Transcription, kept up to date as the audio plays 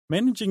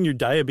managing your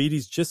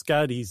diabetes just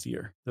got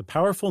easier. The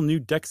powerful new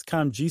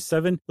Dexcom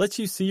G7 lets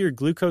you see your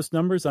glucose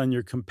numbers on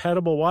your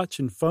compatible watch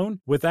and phone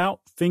without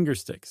finger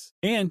sticks.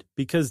 And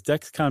because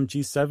Dexcom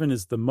G7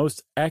 is the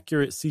most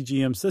accurate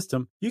CGM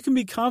system, you can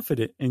be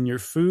confident in your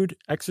food,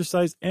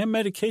 exercise, and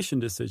medication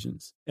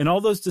decisions. And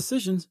all those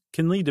decisions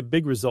can lead to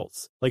big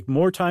results, like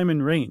more time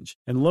in range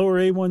and lower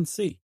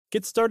A1C.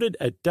 Get started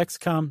at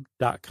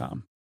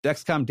Dexcom.com.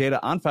 Dexcom data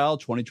on file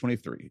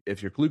 2023.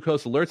 If your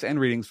glucose alerts and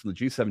readings from the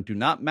G7 do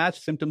not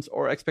match symptoms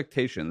or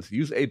expectations,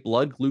 use a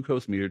blood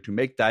glucose meter to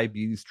make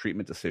diabetes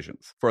treatment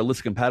decisions. For a list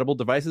of compatible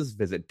devices,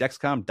 visit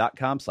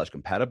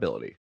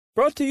Dexcom.com/compatibility.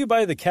 Brought to you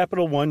by the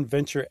Capital One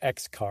Venture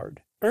X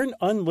card. Earn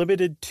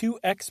unlimited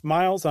 2x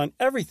miles on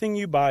everything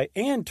you buy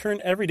and turn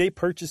everyday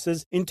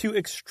purchases into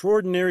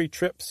extraordinary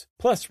trips.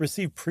 Plus,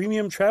 receive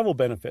premium travel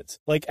benefits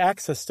like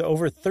access to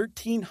over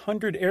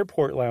 1,300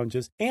 airport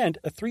lounges and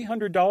a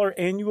 $300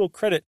 annual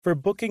credit for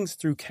bookings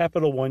through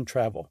Capital One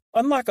Travel.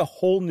 Unlock a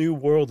whole new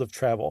world of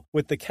travel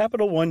with the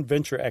Capital One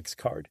Venture X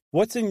card.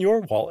 What's in your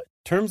wallet?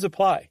 Terms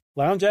apply.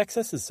 Lounge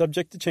access is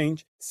subject to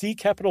change. See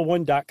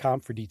CapitalOne.com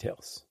for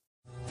details.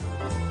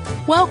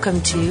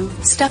 Welcome to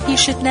Stuff You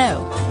Should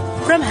Know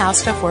from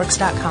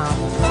HowStuffWorks.com.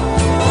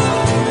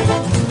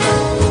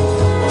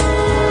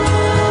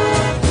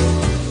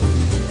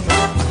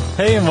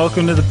 Hey, and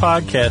welcome to the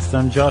podcast.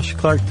 I'm Josh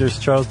Clark. There's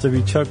Charles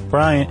W. Chuck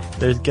Bryant.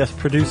 There's guest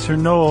producer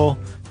Noel.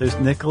 There's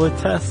Nikola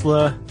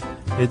Tesla.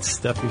 It's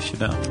Stuff You Should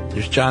Know.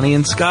 There's Johnny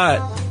and Scott.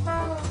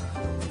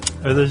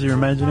 Are those your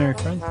imaginary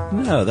friends?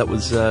 No, that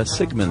was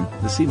Sigmund,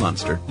 the sea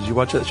monster. Did you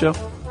watch that show?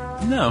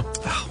 No.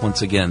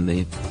 Once again,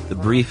 the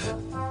brief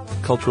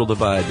cultural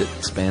divide that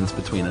spans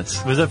between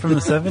us. Was that from the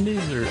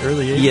 70s or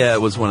early 80s? Yeah,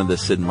 it was one of the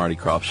Sid and Marty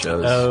Krofft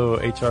shows. Oh,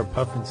 H.R.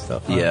 Puff and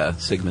stuff. Huh? Yeah,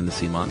 Sigmund the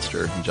Sea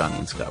Monster and Johnny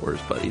and Scott were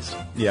his buddies.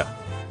 Yeah.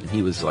 And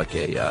he was like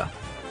he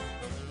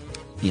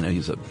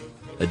was a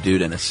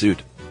dude in a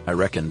suit, I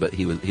reckon, but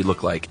he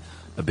looked like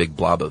a big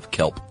blob of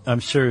kelp. I'm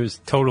sure it was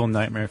total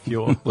nightmare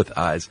fuel. With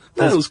eyes.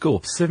 That was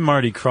cool. Sid and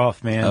Marty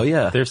Krofft, man. Oh,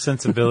 yeah. Their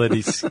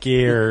sensibilities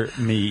scare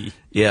me.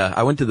 Yeah,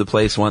 I went to the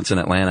place once in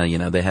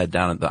Atlanta, they had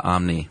down at the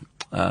Omni,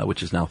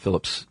 which is now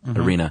Phillips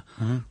Arena.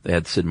 Mm-hmm. They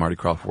had Sid and Marty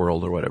Krofft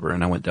World or whatever,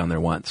 and I went down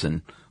there once,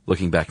 and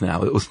looking back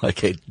now, it was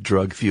like a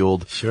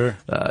drug-fueled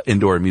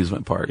indoor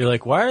amusement park. You're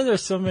like, why are there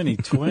so many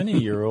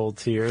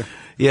 20-year-olds here?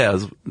 Yeah,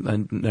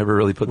 I never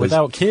really put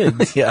without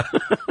kids. Yeah.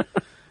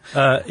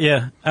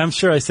 Yeah, I'm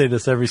sure I say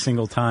this every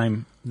single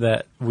time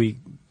that we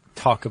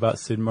talk about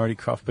Sid and Marty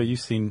Krofft, but you've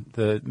seen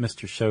the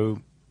Mr. Show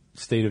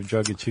State of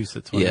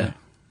Drug-a-chusetts one. Yeah.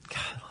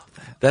 God, I love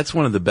that. That's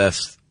one of the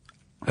best.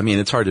 I mean,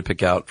 it's hard to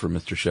pick out for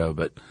Mr. Show,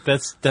 but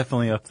that's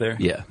definitely up there.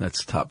 Yeah,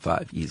 that's top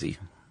 5, easy.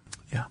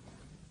 Yeah.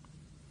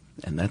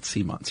 And that's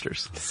Sea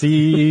Monsters.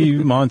 Sea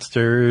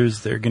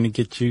Monsters, they're going to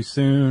get you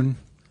soon.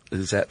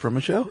 Is that from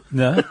a show?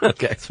 No.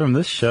 Okay. It's from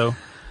this show.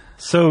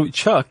 So,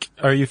 Chuck,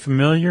 are you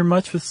familiar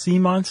much with sea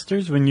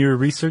monsters when you were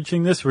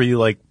researching this? Were you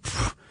like,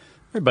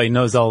 everybody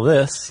knows all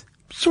this?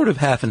 Sort of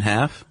half and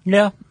half.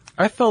 Yeah,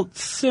 I felt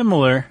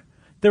similar.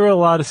 There were a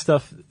lot of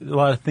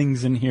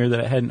things in here that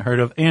I hadn't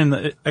heard of, and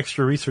the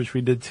extra research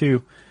we did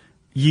too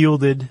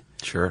yielded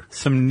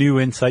some new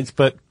insights.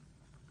 But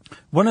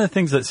one of the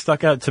things that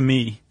stuck out to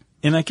me,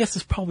 and I guess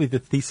is probably the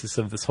thesis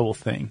of this whole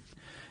thing,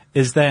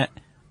 is that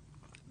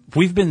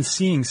we've been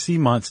seeing sea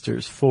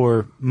monsters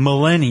for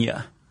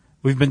millennia.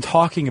 We've been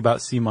talking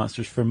about sea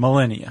monsters for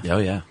millennia. Oh,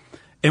 yeah.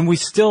 And we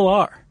still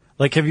are.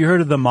 Like, have you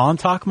heard of the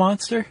Montauk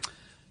Monster?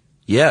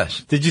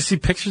 Yes. Did you see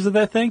pictures of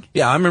that thing?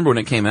 Yeah, I remember when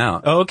it came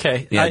out. Oh,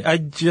 okay. Yeah. I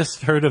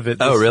just heard of it.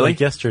 Oh, really? Like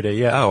yesterday,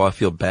 yeah. Oh, I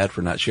feel bad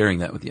for not sharing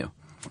that with you.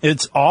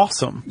 It's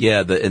awesome.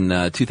 Yeah,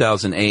 in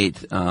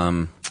 2008,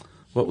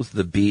 what was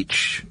the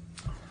beach?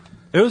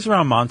 It was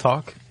around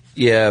Montauk.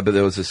 Yeah, but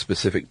there was a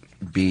specific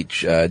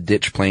beach,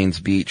 Ditch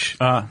Plains Beach.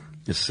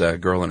 This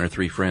girl and her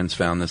 3 friends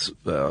found this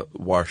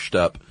washed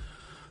up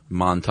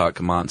Montauk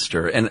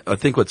monster. And I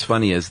think what's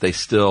funny is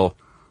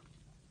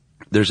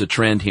there's a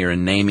trend here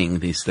in naming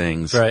these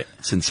things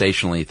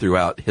sensationally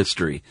throughout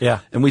history.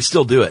 Yeah. And we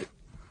still do it.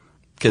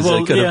 Because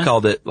they could have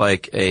called it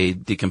like a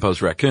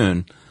decomposed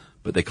raccoon,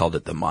 but they called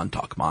it the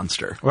Montauk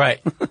Monster.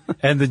 Right.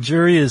 And the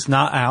jury is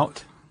not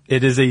out.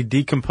 It is a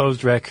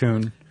decomposed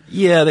raccoon.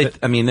 Yeah,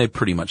 they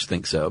pretty much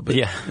think so, but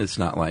it's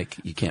not like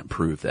you can't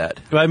prove that.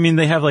 But I mean,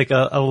 they have like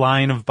a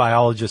line of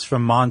biologists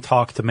from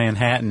Montauk to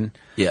Manhattan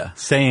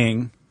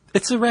saying,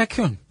 it's a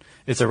raccoon.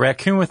 It's a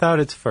raccoon without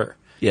its fur.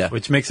 Yeah.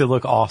 Which makes it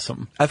look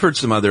awesome. I've heard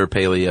some other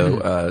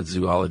paleo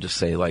zoologists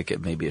say like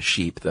it may be a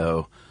sheep,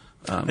 though.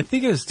 I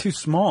think it was too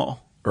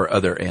small. Or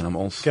other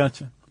animals.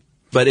 Gotcha.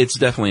 But it's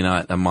definitely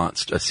not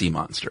a sea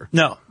monster.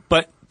 No,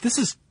 but this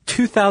is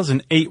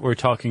 2008 we're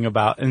talking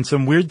about, and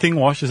some weird thing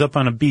washes up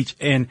on a beach,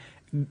 and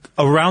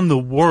around the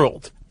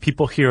world,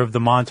 people hear of the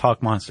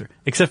Montauk Monster,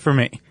 except for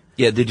me.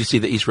 Yeah, did you see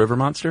the East River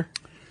Monster?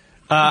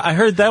 I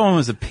heard that one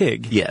was a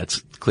pig. Yeah,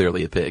 it's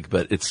clearly a pig,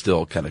 but it's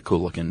still kind of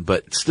cool looking.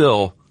 But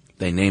still,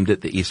 they named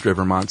it the East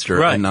River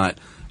Monster and not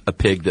a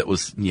pig that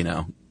was,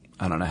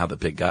 I don't know how the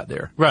pig got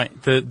there. Right.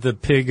 The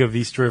pig of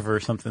East River or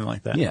something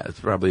like that. Yeah, it's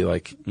probably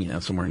like,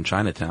 somewhere in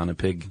Chinatown, a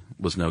pig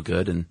was no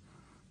good, and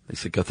they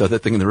said, go throw that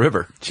thing in the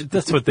river.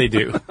 That's what they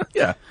do.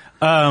 Yeah.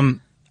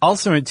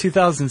 Also in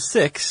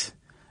 2006,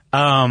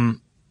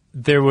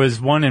 there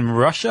was one in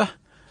Russia.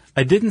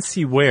 I didn't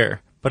see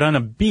where, but on a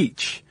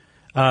beach,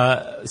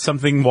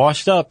 something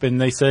washed up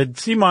and they said,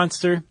 sea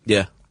monster.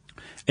 Yeah.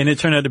 And it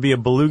turned out to be a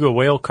beluga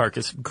whale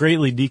carcass,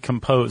 greatly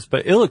decomposed,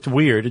 but it looked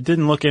weird. It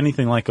didn't look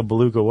anything like a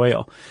beluga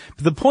whale.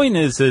 But the point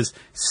is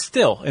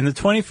still in the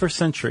 21st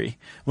century,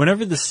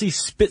 whenever the sea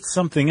spits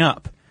something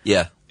up,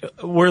 Yeah.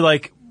 we're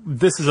like,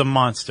 this is a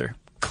monster.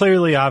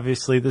 Clearly,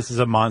 obviously, this is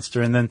a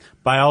monster. And then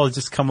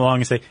biologists come along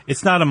and say,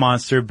 it's not a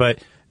monster, but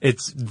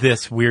it's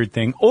this weird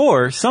thing.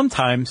 Or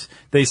sometimes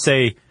they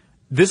say,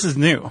 this is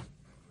new.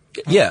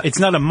 Yeah. It's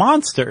not a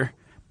monster,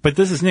 but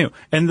this is new.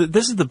 And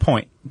this is the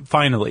point,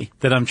 finally,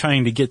 that I'm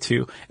trying to get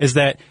to, is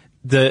that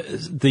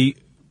the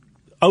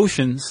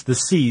oceans, the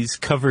seas,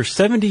 cover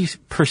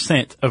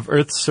 70% of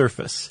Earth's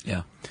surface.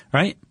 Yeah.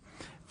 Right?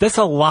 That's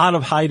a lot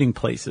of hiding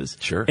places.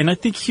 Sure. And I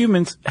think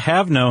humans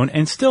have known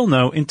and still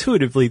know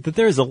intuitively that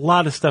there's a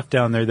lot of stuff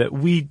down there that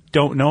we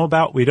don't know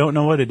about. We don't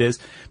know what it is.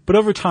 But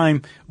over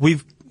time,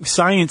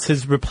 science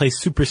has replaced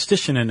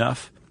superstition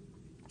enough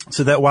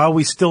so that while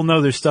we still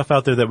know there's stuff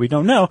out there that we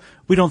don't know,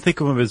 we don't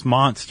think of them as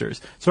monsters.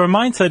 So our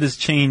mindset has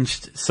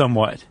changed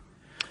somewhat.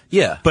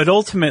 Yeah. But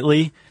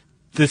ultimately,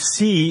 the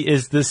sea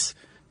is this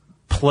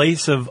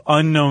place of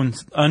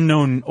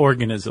unknown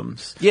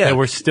organisms that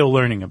we're still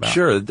learning about.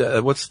 Sure.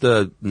 What's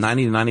the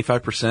 90 to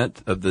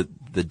 95% of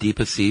the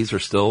deepest seas are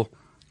still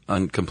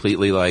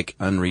completely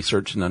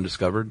unresearched and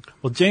undiscovered?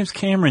 Well, James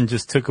Cameron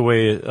just took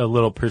away a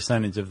little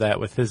percentage of that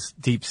with his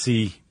deep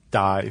sea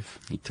dive.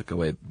 He took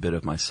away a bit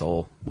of my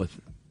soul with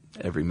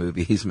every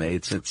movie he's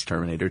made since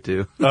Terminator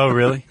 2. Oh,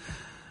 really?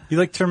 You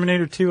like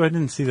Terminator 2? I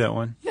didn't see that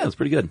one. Yeah, it was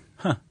pretty good.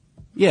 Huh.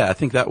 Yeah, I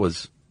think that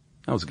was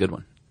a good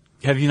one.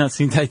 Have you not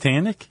seen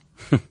Titanic?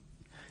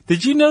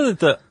 Did you know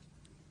that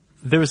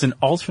there was an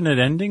alternate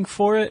ending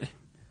for it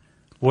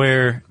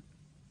where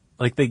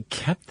they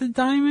kept the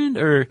diamond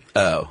or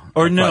no?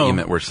 Thought you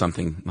meant where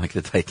something like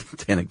the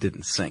Titanic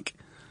didn't sink.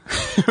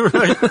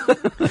 Right.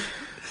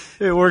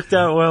 It worked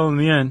out well in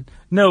the end.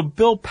 No,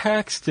 Bill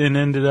Paxton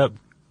ended up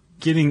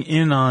getting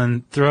in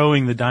on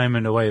throwing the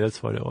diamond away.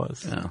 That's what it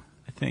was. Yeah.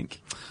 I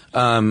think.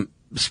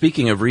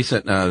 Speaking of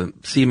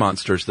recent sea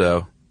monsters,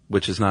 though,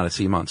 which is not a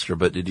sea monster,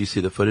 but did you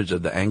see the footage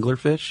of the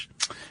anglerfish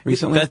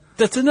recently?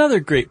 That's another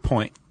great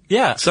point.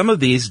 Yeah. Some of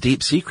these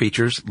deep sea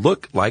creatures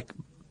look like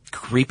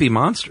creepy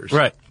monsters.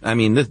 Right. I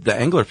mean, the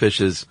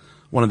anglerfish is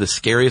one of the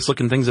scariest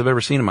looking things I've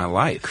ever seen in my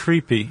life.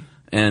 Creepy.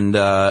 And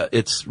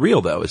it's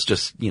real, though. It's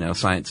just,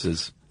 science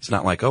is, it's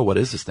not like, oh, what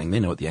is this thing?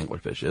 They know what the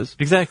anglerfish is.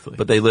 Exactly.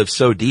 But they live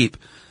so deep.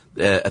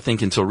 I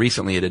think until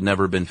recently it had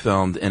never been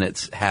filmed in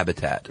its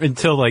habitat.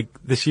 Until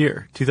this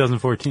year,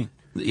 2014.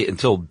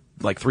 Until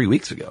 3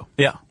 weeks ago.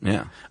 Yeah.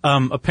 Yeah.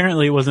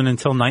 Apparently it wasn't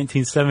until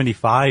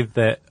 1975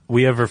 that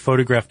we ever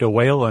photographed a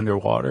whale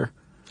underwater.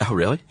 Oh,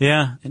 really?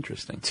 Yeah.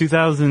 Interesting.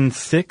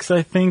 2006,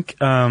 I think,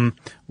 or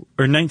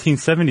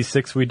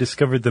 1976, we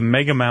discovered the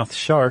megamouth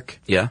shark.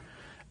 Yeah.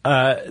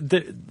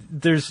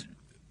 There's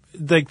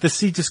the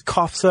sea just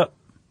coughs up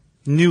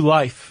new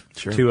life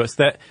to us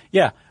that,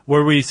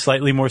 were we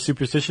slightly more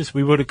superstitious,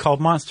 we would have called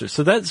monsters.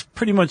 So that's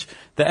pretty much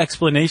the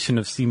explanation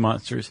of sea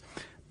monsters.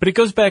 But it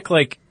goes back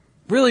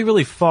really,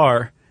 really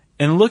far,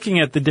 and looking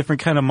at the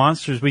different kind of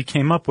monsters we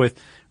came up with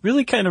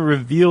really kind of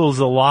reveals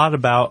a lot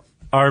about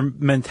our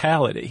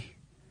mentality.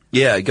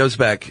 Yeah, it goes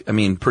back,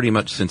 pretty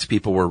much since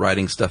people were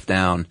writing stuff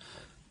down,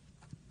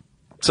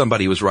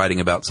 somebody was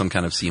writing about some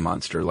kind of sea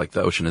monster.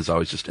 The ocean has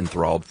always just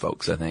enthralled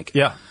folks, I think.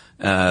 Yeah.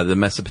 The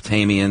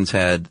Mesopotamians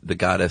had the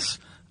goddess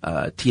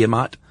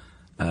Tiamat.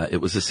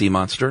 It was a sea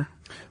monster.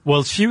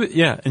 Well, she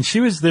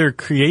was their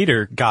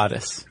creator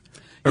goddess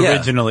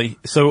originally. Yeah.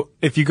 So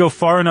if you go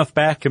far enough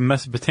back in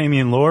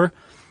Mesopotamian lore,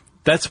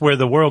 that's where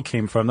the world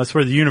came from. That's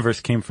where the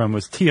universe came from,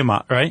 was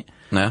Tiamat, right?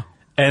 No.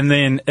 And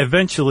then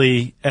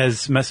eventually,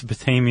 as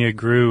Mesopotamia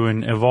grew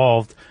and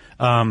evolved,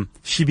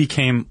 she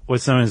became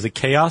what's known as a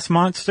chaos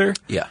monster.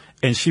 Yeah.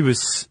 And she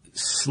was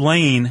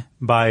slain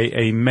by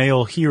a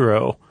male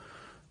hero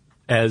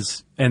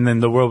and then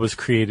the world was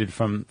created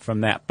from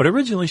that. But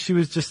originally she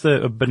was just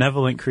a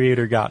benevolent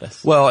creator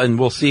goddess. Well, and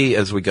we'll see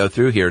as we go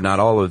through here, not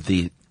all of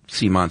the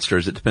sea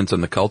monsters, it depends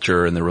on the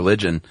culture and the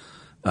religion.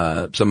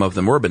 Some of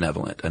them were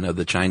benevolent. I know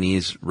the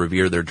Chinese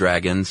revere their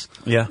dragons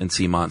and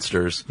sea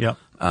monsters. Yeah.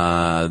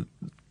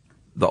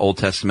 The Old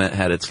Testament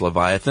had its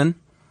Leviathan.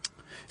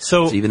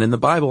 So it's even in the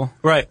Bible.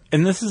 Right.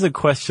 And this is a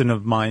question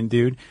of mine,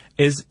 dude,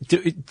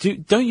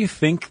 don't you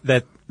think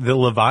that the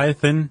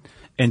Leviathan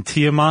and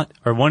Tiamat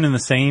are one and the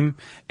same?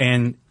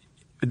 And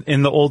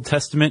in the Old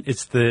Testament,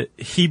 it's the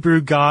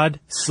Hebrew God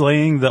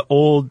slaying the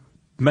old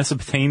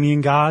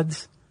Mesopotamian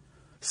gods,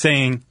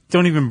 saying,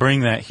 don't even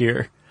bring that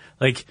here.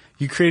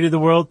 You created the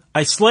world,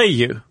 I slay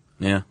you.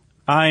 Yeah.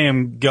 I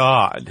am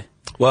God.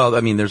 Well,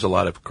 there's a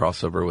lot of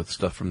crossover with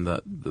stuff from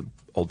the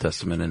Old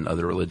Testament and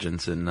other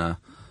religions, and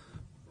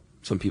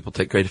Some people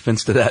take great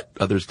offense to that.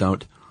 Others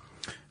don't.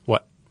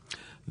 What?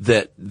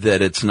 That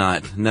it's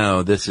not.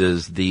 No, this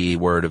is the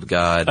word of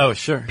God. Oh,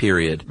 sure.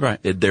 Period. Right.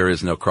 There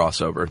is no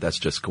crossover. That's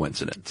just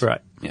coincidence.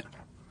 Right. Yeah.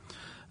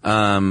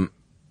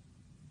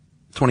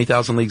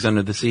 20,000 Leagues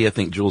Under the Sea. I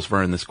think Jules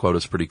Verne, this quote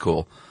is pretty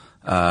cool.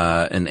 In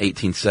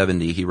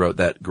 1870, he wrote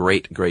that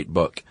great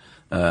book.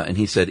 And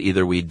he said,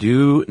 either we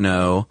do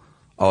know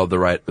all of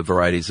the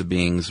varieties of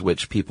beings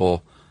which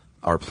people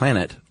our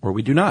planet, or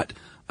we do not.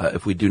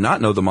 If we do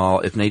not know them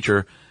all, if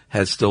nature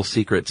has still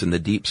secrets in the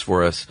deeps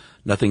for us,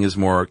 nothing is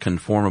more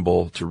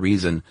conformable to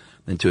reason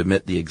than to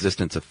admit the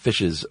existence of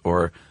fishes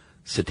or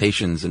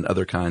cetaceans and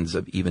other kinds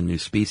of even new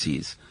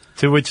species.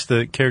 To which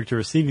the character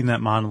receiving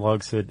that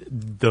monologue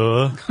said,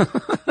 duh.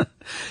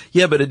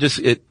 Yeah, but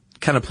it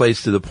kind of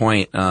plays to the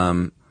point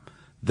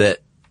that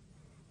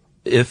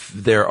if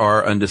there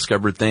are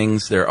undiscovered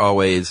things, they're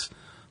always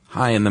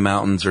high in the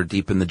mountains or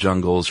deep in the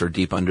jungles or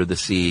deep under the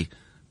sea,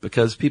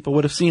 because people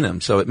would have seen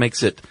them. So it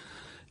makes it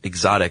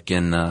exotic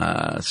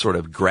and sort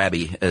of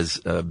grabby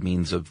as a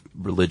means of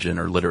religion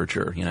or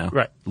literature,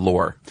 Right.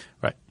 Lore.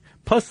 Right.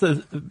 Plus,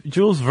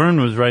 Jules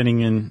Verne was writing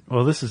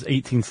this is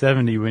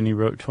 1870 when he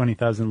wrote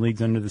 20,000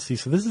 Leagues Under the Sea.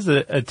 So this is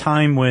a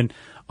time when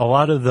a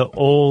lot of the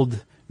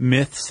old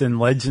myths and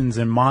legends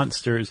and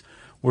monsters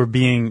were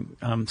being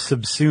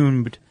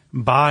subsumed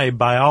by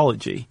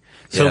biology.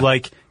 So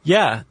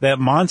that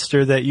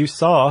monster that you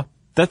saw,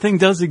 that thing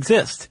does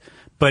exist,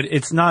 but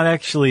it's not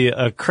actually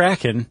a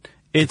kraken.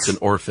 It's an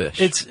oarfish.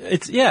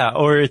 It's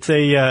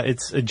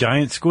a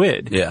giant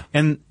squid. Yeah.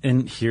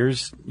 And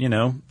here's,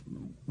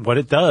 what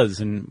it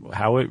does and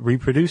how it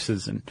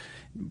reproduces, and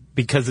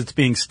because it's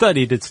being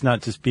studied, it's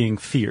not just being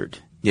feared.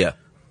 Yeah.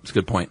 It's a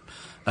good point.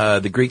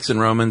 The Greeks and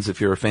Romans,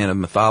 if you're a fan of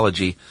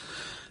mythology,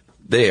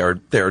 there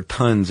are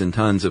tons and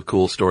tons of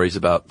cool stories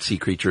about sea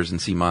creatures and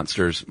sea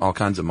monsters, all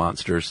kinds of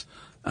monsters.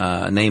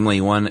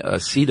 Namely one,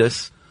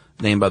 Cetus,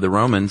 named by the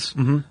Romans,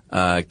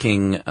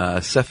 King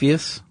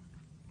Cepheus,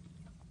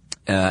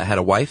 had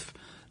a wife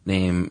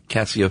named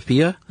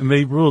Cassiopeia. And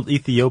they ruled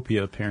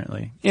Ethiopia,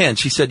 apparently. Yeah, and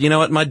she said, you know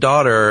what, my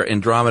daughter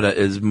Andromeda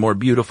is more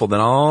beautiful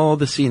than all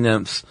the sea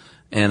nymphs.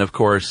 And of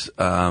course,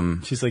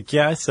 she's like,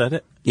 yeah, I said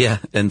it. Yeah,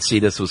 and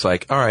Cetus was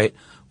like, all right,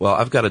 well,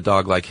 I've got a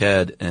dog-like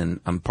head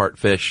and I'm part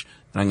fish,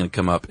 and I'm going to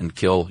come up and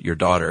kill your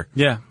daughter.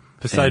 Yeah.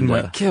 Poseidon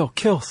went,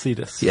 kill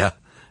Cetus. Yeah.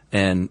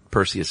 And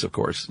Perseus, of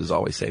course, is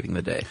always saving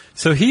the day.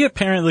 So he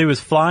apparently was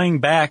flying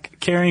back,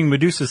 carrying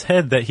Medusa's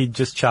head that he'd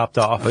just chopped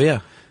off. Oh, yeah.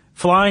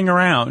 Flying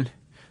around,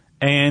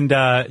 and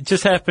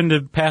just happened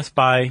to pass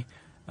by,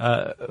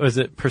 was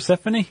it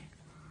Persephone?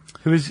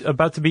 Who was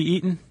about to be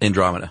eaten?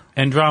 Andromeda.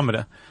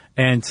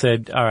 And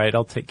said, all right,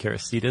 I'll take care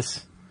of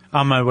Cetus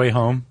on my way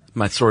home.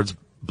 My sword's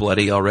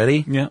bloody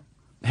already. Yeah.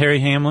 Harry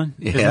Hamlin.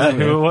 Yeah. Isn't that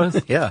who it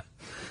was? Yeah.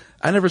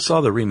 I never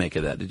saw the remake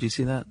of that. Did you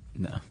see that?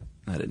 No.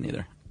 I didn't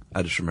either.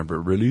 I just remember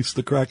release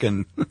the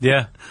Kraken.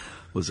 Yeah.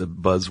 Was a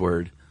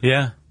buzzword.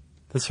 Yeah.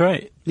 That's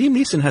right. Liam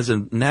Neeson has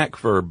a knack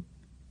for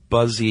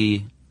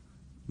buzzy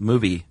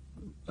movie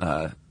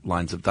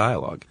lines of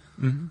dialogue.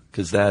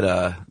 Because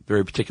that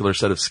very particular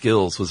set of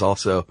skills was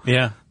also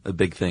a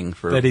big thing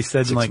for that he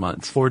said 6 in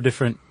months. 4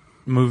 different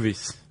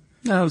movies.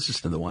 No, it was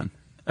just in the one.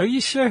 Are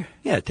you sure?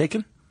 Yeah,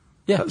 Taken.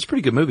 Yeah. That was a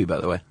pretty good movie, by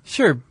the way.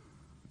 Sure.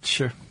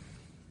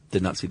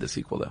 Did not see the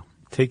sequel, though.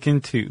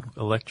 Taken 2,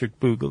 Electric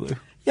Boogaloo.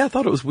 Yeah, I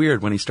thought it was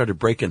weird when he started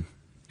breaking.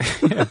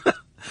 Yeah.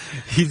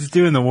 He's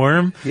doing the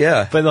worm.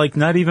 Yeah. But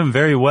not even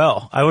very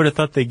well. I would have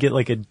thought they'd get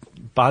a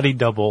body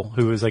double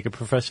who was a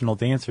professional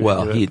dancer.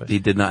 Well, he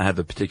did not have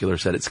a particular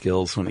set of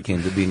skills when it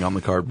came to being on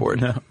the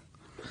cardboard. No.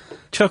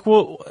 Chuck,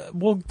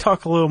 we'll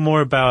talk a little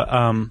more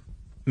about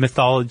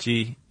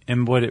mythology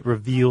and what it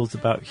reveals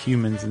about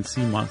humans and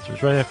sea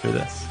monsters right after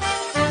this.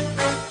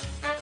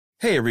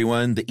 Hey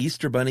everyone, the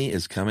Easter Bunny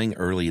is coming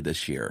early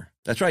this year.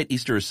 That's right,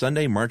 Easter is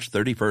Sunday, March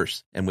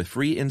 31st. And with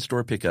free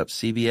in-store pickups,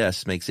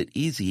 CVS makes it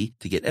easy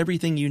to get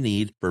everything you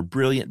need for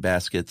brilliant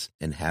baskets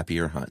and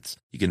happier hunts.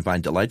 You can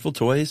find delightful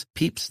toys,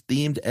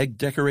 Peeps-themed egg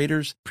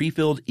decorators,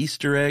 pre-filled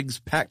Easter eggs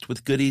packed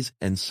with goodies,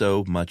 and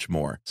so much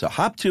more. So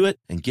hop to it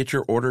and get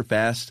your order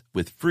fast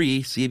with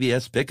free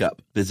CVS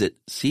pickup. Visit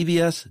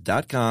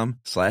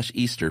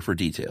cvs.com/Easter for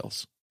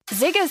details.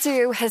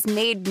 Zigazoo has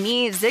made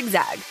me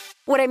zigzag.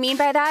 What I mean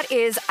by that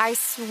is I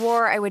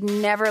swore I would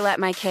never let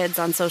my kids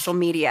on social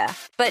media,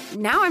 but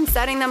now I'm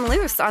setting them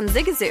loose on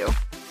Zigazoo.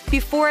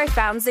 Before I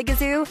found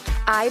Zigazoo,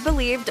 I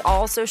believed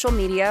all social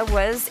media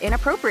was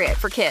inappropriate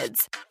for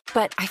kids.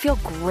 But I feel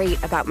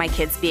great about my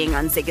kids being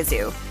on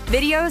Zigazoo.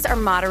 Videos are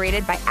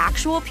moderated by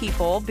actual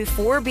people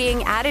before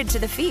being added to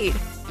the feed.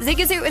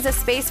 Zigazoo is a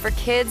space for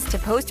kids to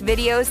post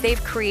videos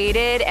they've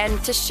created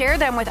and to share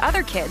them with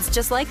other kids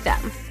just like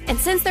them. And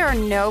since there are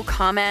no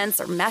comments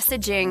or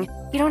messaging,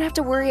 you don't have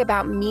to worry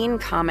about mean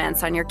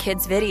comments on your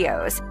kids'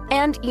 videos.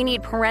 And you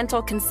need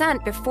parental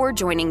consent before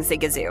joining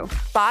Zigazoo.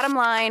 Bottom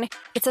line,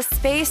 it's a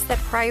space that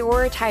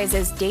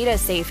prioritizes data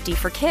safety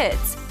for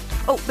kids.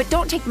 Oh, but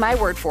don't take my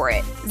word for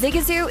it.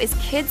 Zigazoo is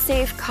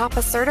KidSafe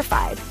COPPA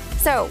certified.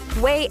 So,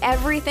 weigh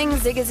everything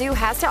Zigazoo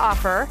has to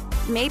offer.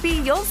 Maybe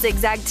you'll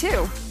zigzag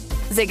too.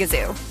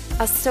 Zigazoo,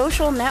 a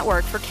social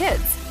network for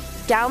kids.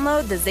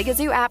 Download the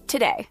Zigazoo app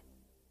today.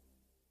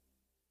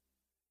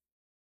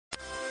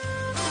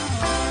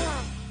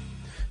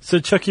 So,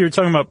 Chuck, you were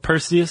talking about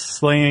Perseus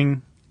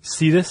slaying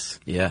Cetus.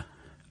 Yeah.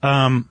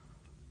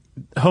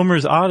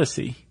 Homer's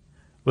Odyssey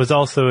was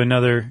also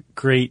another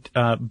great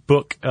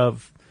book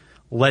of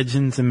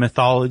legends and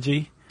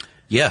mythology.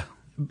 Yeah.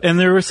 And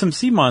there were some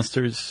sea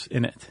monsters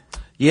in it.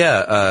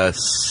 Yeah,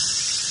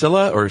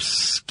 Scylla or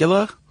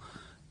Scylla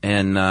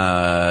and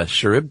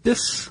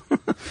Charybdis.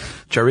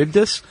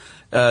 Charybdis.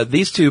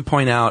 These two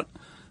point out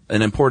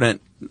an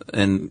important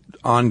and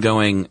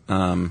ongoing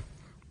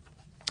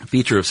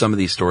feature of some of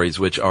these stories,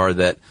 which are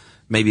that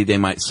maybe they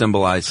might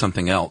symbolize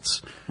something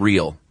else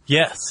real.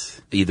 Yes.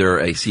 Either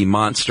a sea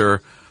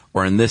monster,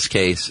 or in this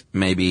case,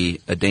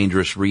 maybe a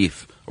dangerous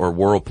reef or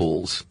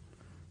whirlpools.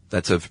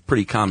 That's a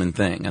pretty common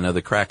thing. I know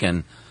the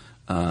Kraken,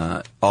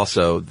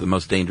 also the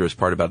most dangerous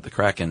part about the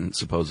Kraken,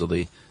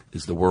 supposedly,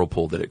 is the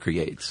whirlpool that it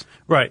creates.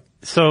 Right.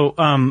 So,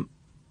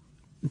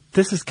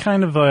 this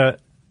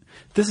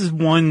is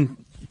one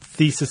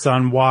thesis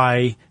on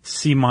why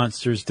sea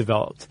monsters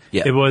developed.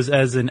 Yeah. It was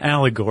as an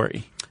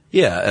allegory.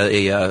 Yeah,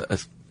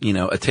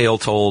 a tale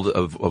told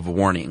of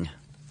warning.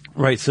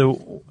 Right.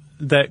 So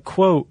that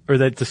quote or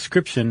that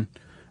description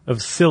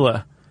of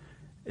Scylla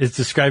is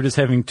described as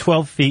having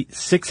 12 feet,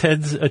 6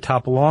 heads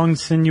atop long,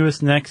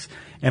 sinuous necks,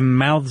 and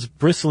mouths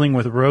bristling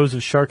with rows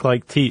of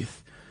shark-like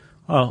teeth.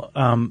 Well,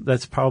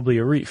 that's probably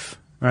a reef,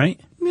 right?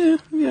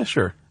 Yeah,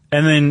 sure.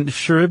 And then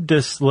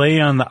Charybdis lay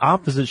on the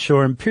opposite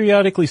shore and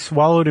periodically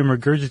swallowed and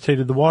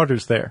regurgitated the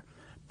waters there.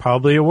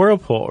 Probably a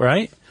whirlpool,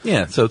 right?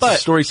 Yeah, so it's a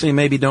story saying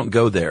maybe don't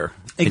go there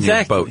in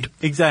your boat.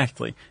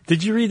 Exactly.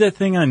 Did you read that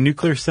thing on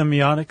nuclear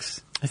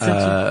semiotics?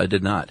 I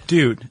did not.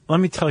 Dude, let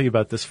me tell you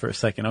about this for a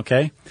second,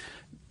 okay?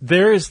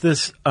 There is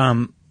this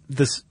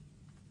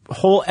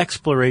whole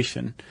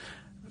exploration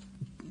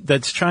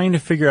that's trying to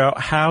figure out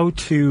how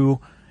to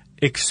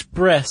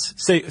express,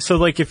 so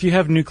like if you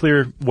have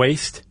nuclear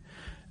waste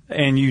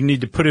and you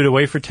need to put it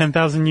away for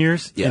 10,000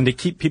 years and to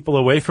keep people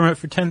away from it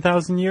for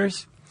 10,000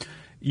 years,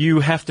 you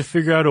have to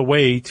figure out a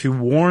way to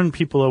warn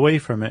people away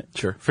from it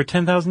for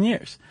 10,000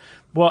 years.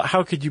 Well,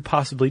 how could you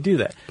possibly do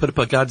that? Put up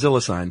a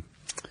Godzilla sign.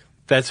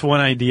 That's one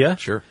idea.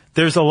 Sure.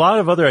 There's a lot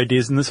of other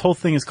ideas, and this whole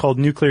thing is called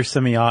nuclear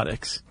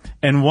semiotics.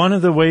 And one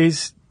of the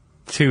ways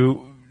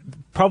to,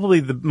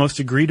 probably the most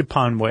agreed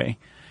upon way,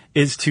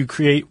 is to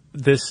create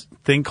this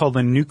thing called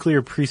the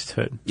nuclear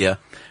priesthood. Yeah.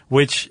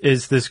 Which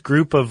is this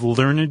group of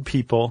learned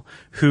people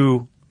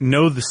who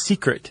know the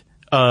secret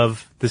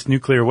of this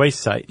nuclear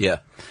waste site. Yeah.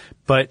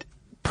 But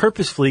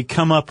purposefully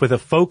come up with a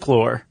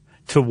folklore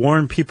to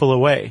warn people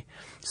away.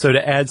 So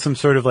to add some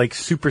sort of like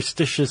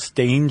superstitious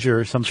danger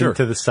or something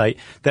to the site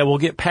that will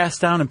get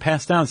passed down and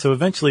passed down. So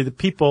eventually the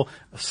people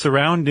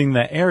surrounding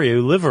that area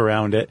who live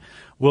around it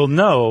will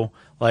know,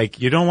 like,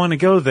 you don't want to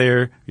go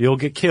there, you'll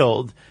get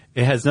killed.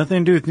 It has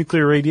nothing to do with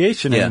nuclear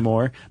radiation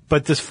anymore,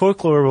 but this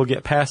folklore will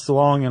get passed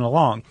along and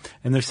along.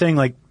 And they're saying,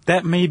 like,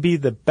 that may be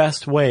the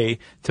best way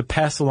to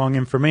pass along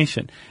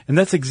information. And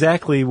that's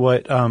exactly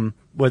what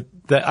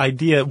the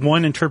idea,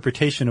 one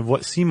interpretation of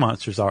what sea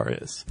monsters are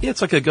is. Yeah,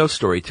 it's like a ghost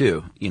story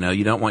too. You know,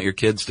 you don't want your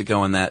kids to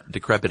go in that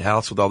decrepit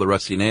house with all the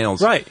rusty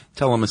nails. Right.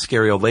 Tell them a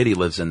scary old lady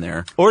lives in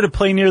there. Or to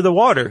play near the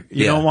water.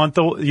 You don't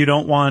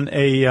want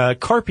a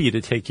Carpy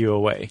to take you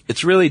away.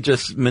 It's really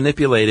just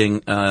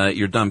manipulating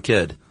your dumb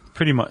kid.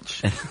 Pretty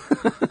much.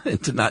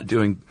 Into not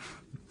doing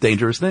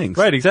dangerous things.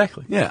 Right,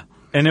 exactly. Yeah.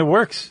 And it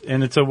works.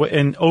 And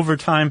and over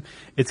time,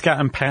 it's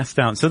gotten passed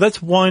down. So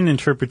that's one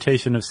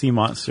interpretation of sea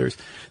monsters.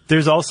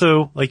 There's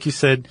also, like you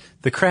said,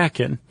 the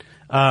Kraken,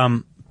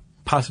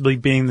 possibly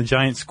being the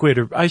giant squid,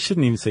 or I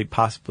shouldn't even say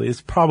possibly,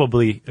 it's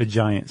probably a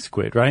giant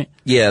squid, right?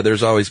 Yeah,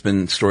 there's always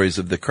been stories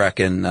of the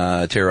Kraken,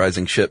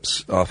 terrorizing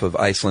ships off of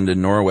Iceland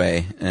and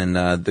Norway. And,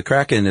 the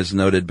Kraken is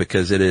noted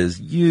because it is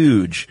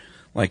huge,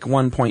 like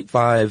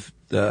 1.5,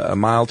 a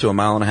mile to a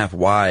mile and a half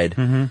wide.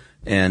 Mm-hmm.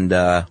 And,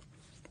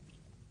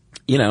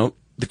 you know,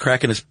 the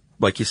Kraken is,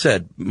 like you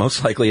said,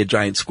 most likely a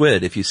giant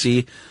squid. If you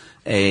see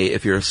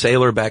if you're a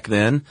sailor back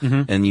then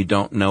and you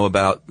don't know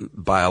about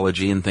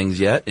biology and things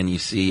yet, and you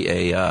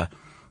see an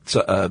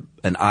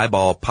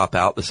eyeball pop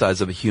out the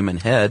size of a human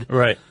head,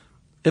 right,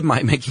 it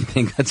might make you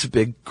think that's a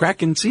big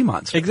Kraken sea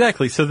monster.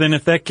 Exactly. So then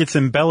if that gets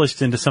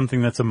embellished into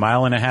something that's a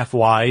mile and a half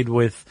wide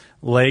with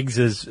legs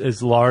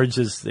as large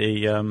as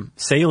a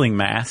sailing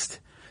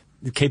mast,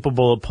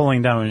 capable of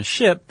pulling down a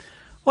ship,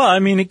 well, I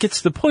mean, it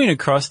gets the point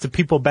across to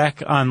people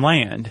back on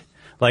land.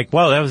 Like,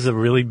 wow, that was a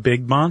really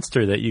big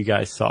monster that you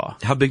guys saw.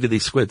 How big do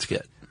these squids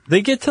get?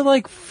 They get to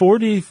like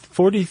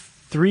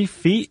 43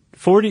 feet,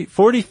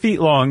 40 feet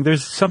long.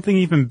 There's something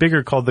even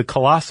bigger called the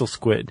colossal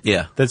squid.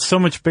 Yeah. That's so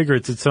much bigger.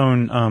 It's its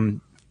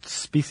own,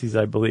 species,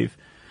 I believe.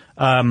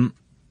 And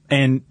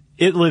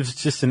it lives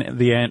just in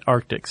the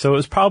Antarctic. So it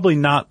was probably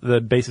not the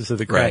basis of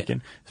the Kraken.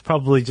 Right. It's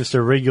probably just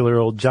a regular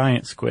old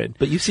giant squid.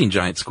 But you've seen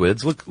giant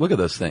squids. Look at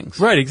those things.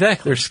 Right,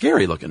 exactly. They're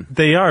scary looking.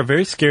 They are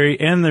very scary,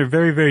 and they're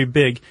very, very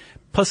big.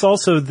 Plus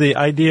also the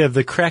idea of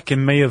the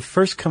Kraken may have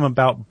first come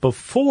about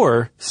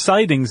before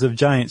sightings of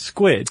giant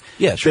squid.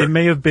 Yeah, sure. They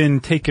may have been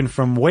taken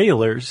from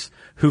whalers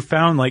who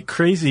found like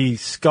crazy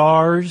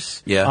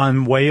scars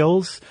on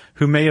whales,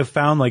 who may have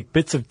found like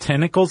bits of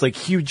tentacles, like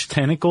huge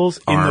tentacles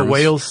in the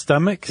whale's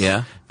stomachs.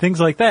 Yeah. Things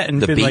like that.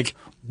 And The been beak. like,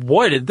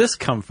 where did this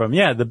come from?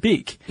 Yeah, the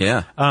beak.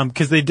 Yeah.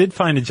 'Cause they did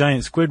find a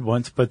giant squid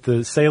once, but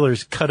the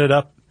sailors cut it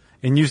up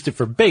and used it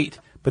for bait,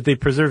 but they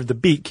preserved the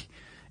beak.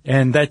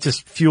 And that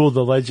just fueled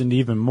the legend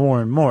even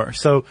more and more.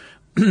 So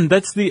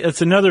that's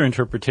another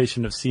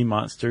interpretation of sea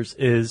monsters,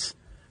 is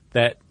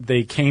that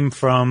they came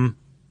from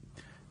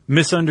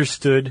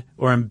misunderstood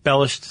or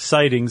embellished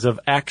sightings of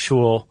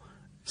actual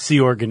sea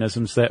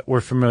organisms that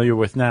we're familiar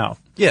with now.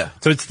 Yeah.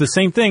 So it's the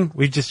same thing.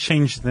 We've just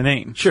changed the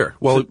name. Sure.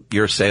 Well,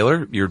 you're a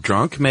sailor. You're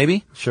drunk,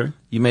 maybe. Sure.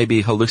 You may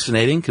be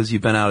hallucinating because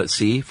you've been out at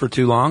sea for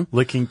too long.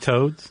 Licking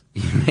toads.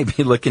 You may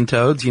be licking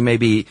toads. You may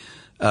be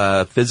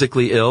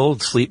physically ill,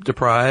 sleep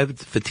deprived,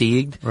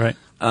 fatigued. Right.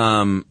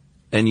 And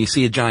you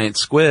see a giant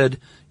squid,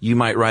 you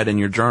might write in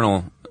your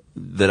journal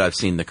that I've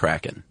seen the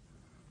Kraken.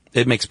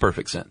 It makes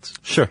perfect sense.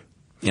 Sure.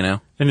 You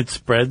know? And it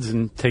spreads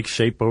and takes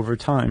shape over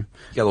time.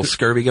 You got a little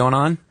scurvy going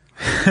on?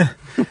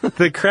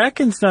 The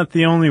Kraken's not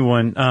the only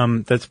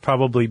one that's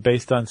probably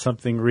based on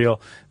something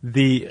real.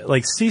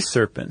 Like sea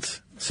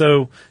serpents.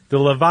 So the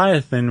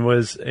Leviathan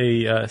was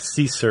a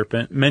sea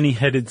serpent,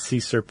 many-headed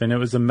sea serpent. It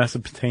was a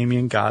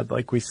Mesopotamian god,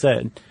 like we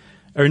said.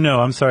 Or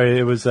no, I'm sorry,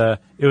 it was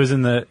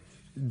in the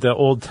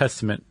Old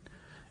Testament.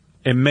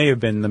 It may have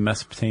been the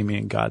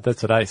Mesopotamian god.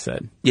 That's what I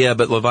said. Yeah,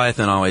 but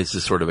Leviathan always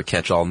is sort of a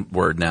catch-all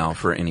word now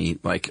for any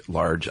like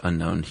large,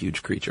 unknown,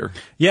 huge creature.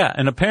 Yeah,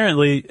 and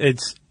apparently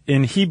it's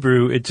in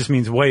Hebrew it just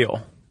means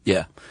whale.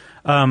 Yeah.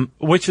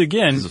 Which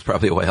again, This is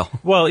probably a whale.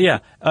 well, yeah,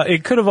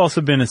 it could have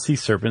also been a sea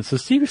serpent. So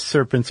sea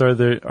serpents are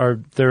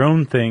their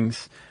own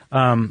things.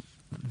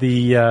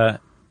 The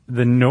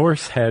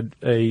Norse had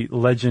a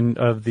legend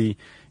of the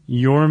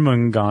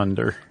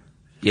Jormungandr.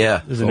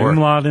 Yeah. There's an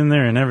umlaut in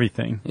there and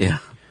everything. Yeah.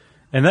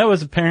 And that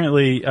was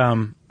apparently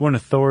one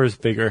of Thor's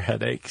bigger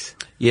headaches.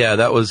 Yeah,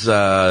 that was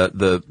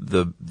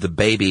the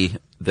baby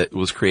that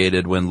was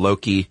created when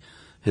Loki,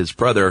 his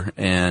brother,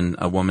 and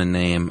a woman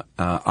named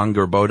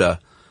Angerboda,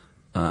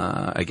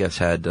 I guess,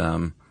 had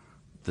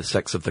the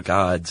sex of the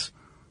gods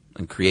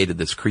and created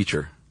this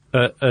creature.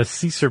 A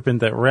sea serpent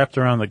that wrapped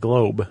around the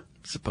globe.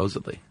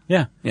 Supposedly.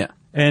 Yeah. Yeah.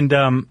 And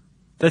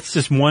that's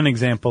just one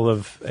example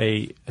of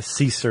a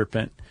sea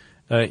serpent,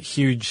 a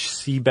huge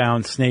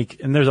sea-bound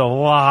snake. And there's a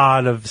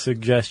lot of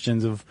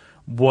suggestions of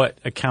what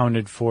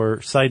accounted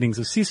for sightings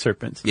of sea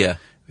serpents. Yeah.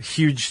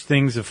 Huge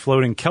things of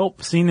floating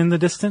kelp seen in the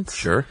distance.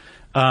 Sure.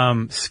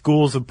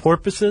 Schools of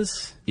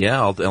porpoises. Yeah,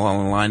 all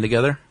in line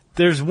together.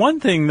 There's one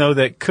thing, though,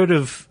 that could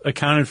have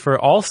accounted for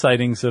all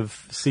sightings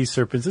of sea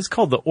serpents. It's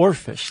called the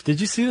oarfish.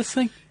 Did you see this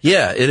thing?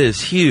 Yeah, it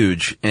is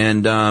huge.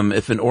 And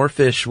if an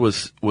oarfish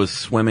was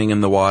swimming in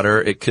the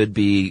water, it could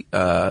be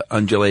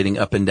undulating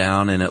up and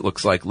down, and it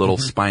looks like little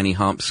spiny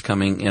humps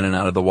coming in and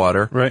out of the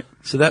water. Right.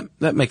 So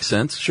that makes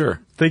sense, sure.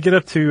 They get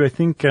up to, I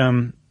think,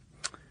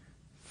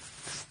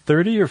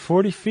 30 or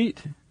 40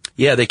 feet.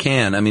 Yeah, they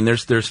can. I mean,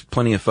 there's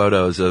plenty of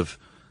photos of,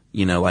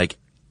 like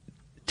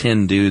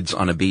 10 dudes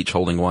on a beach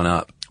holding one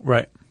up.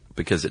 Right.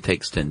 Because it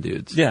takes 10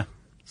 dudes. Yeah.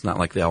 It's not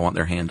like they all want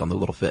their hand on the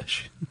little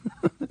fish.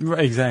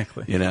 Right,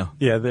 exactly. Yeah,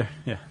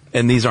 yeah.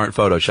 And these aren't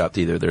photoshopped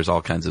either. There's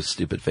all kinds of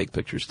stupid fake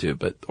pictures too.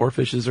 But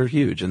oarfishes are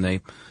huge, and they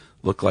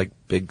look like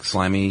big,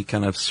 slimy,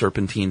 kind of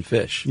serpentine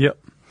fish. Yep.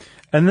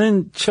 And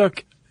then,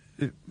 Chuck,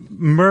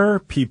 mer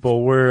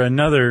people were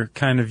another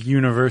kind of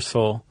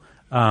universal,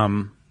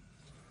 I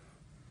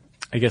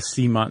guess,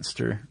 sea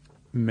monster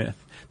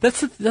myth.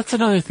 That's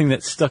another thing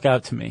that stuck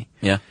out to me.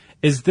 Yeah.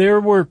 Is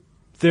there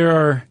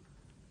are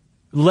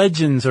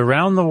legends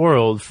around the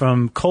world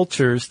from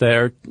cultures that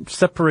are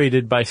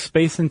separated by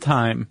space and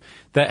time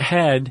that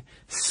had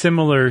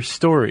similar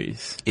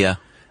stories. Yeah.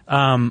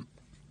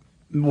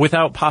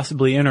 Without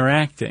possibly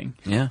interacting.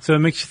 Yeah. So it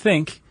makes you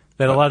think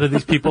that a lot of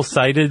these people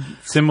cited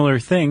similar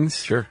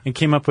things. Sure. And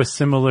came up with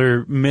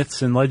similar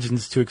myths and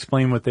legends to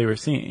explain what they were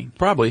seeing.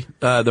 Probably.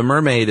 The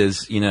mermaid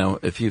is,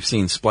 if you've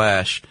seen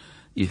Splash,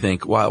 you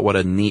think, wow, what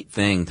a neat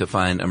thing to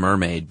find a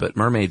mermaid. But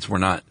mermaids were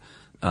not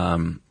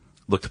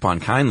looked upon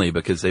kindly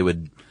because they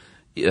would,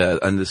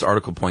 and this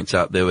article points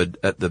out, they would,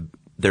 at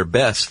their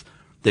best,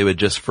 they would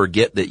just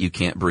forget that you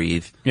can't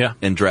breathe. Yeah.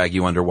 And drag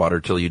you underwater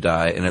till you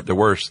die. And at the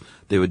worst,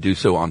 they would do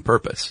so on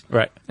purpose.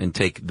 Right. And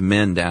take the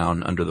men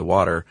down under the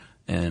water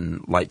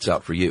and lights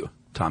out for you,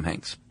 Tom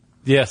Hanks.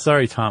 Yeah,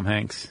 sorry, Tom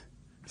Hanks.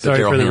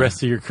 Sorry for the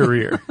rest of your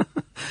career.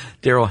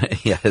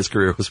 His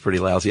career was pretty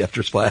lousy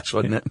after Splash,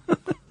 wasn't it?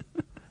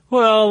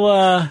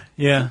 Well,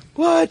 yeah.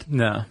 What?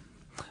 No.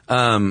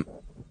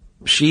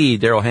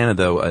 Daryl Hannah,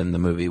 though, in the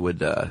movie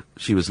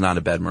she was not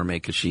a bad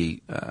mermaid because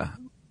she,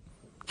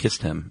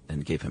 kissed him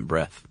and gave him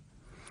breath.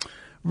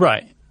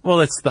 Right. Well,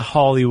 it's the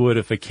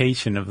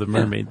Hollywoodification of the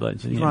mermaid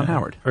legend. Ron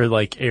Howard. Or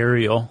like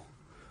Ariel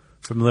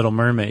from Little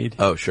Mermaid.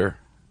 Oh, sure.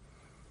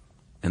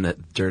 And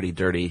that dirty,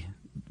 dirty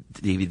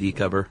DVD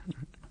cover.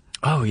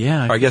 Oh,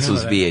 yeah. Or I guess it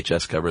was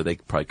VHS cover. They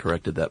probably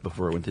corrected that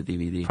before it went to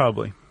DVD.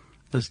 Probably.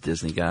 Those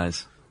Disney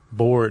guys.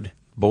 Bored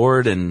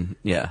and,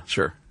 yeah,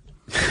 sure.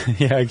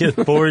 Yeah, I get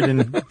bored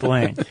and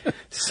blank.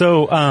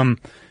 So,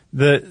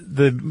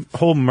 the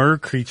whole mer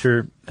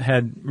creature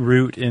had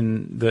root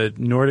in the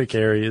Nordic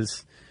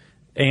areas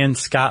and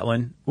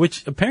Scotland,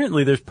 which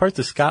apparently there's parts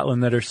of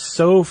Scotland that are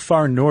so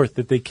far north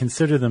that they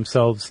consider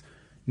themselves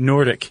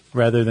Nordic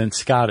rather than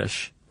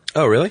Scottish.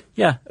 Oh, really?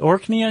 Yeah,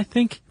 Orkney, I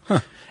think. Huh.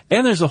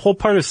 And there's a whole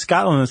part of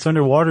Scotland that's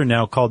underwater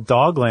now called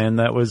Dogland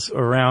that was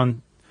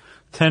around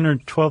 10 or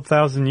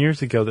 12,000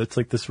 years ago. That's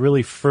like this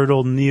really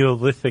fertile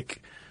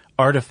Neolithic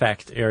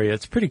artifact area.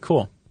 It's pretty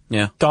cool.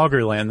 Yeah.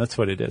 Doggerland, that's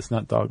what it is,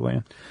 not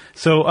Dogland.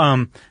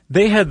 So,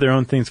 they had their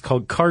own things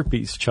called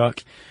Carpies,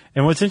 Chuck.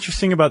 And what's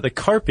interesting about the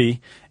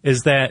Carpie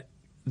is that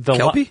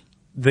Kelpie?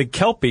 The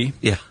Kelpie.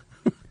 Yeah.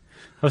 I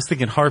was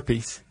thinking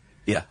Harpies.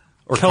 Yeah.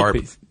 Or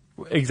Kelpies.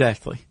 carp.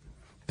 Exactly.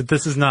 But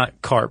this is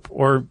not carp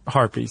or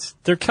harpies.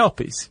 They're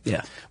kelpies.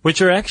 Yeah.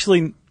 Which are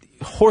actually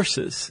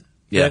horses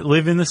that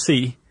live in the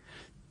sea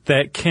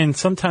that can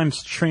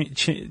sometimes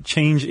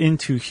change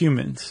into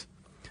humans.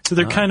 So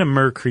they're kind of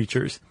mer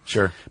creatures.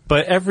 Sure.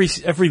 But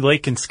every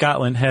lake in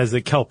Scotland has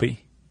a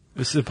kelpie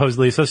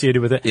supposedly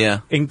associated with it.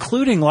 Yeah.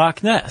 Including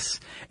Loch Ness.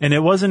 And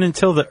it wasn't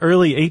until the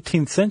early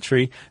 18th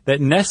century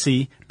that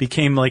Nessie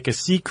became like a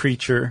sea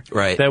creature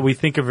that we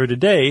think of her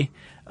today,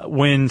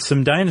 when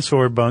some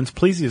dinosaur bones,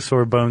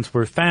 plesiosaur bones,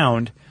 were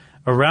found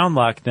around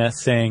Loch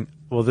Ness, saying,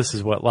 well, this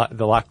is what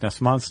the Loch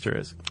Ness Monster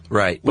is.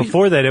 Right.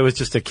 Before that, it was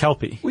just a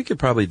kelpie. We could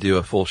probably do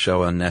a full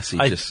show on Nessie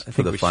just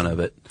for the fun of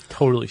it.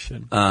 Totally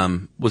should.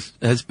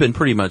 Has been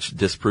pretty much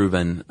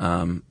disproven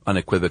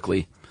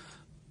unequivocally,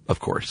 of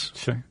course.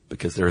 Sure.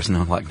 Because there is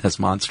no Loch Ness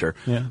Monster.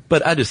 Yeah.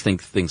 But I just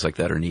think things like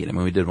that are neat. I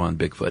mean, we did one on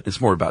Bigfoot. It's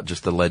more about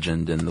just the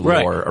legend and the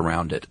lore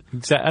around it.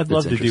 Exactly. I'd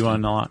love to do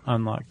one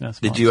on Loch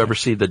Ness Monster. Did you ever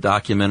see the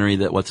documentary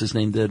that what's his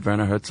name did,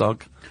 Werner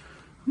Herzog?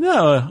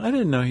 No, I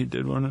didn't know he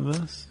did one of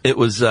those. It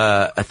was,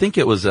 I think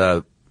it was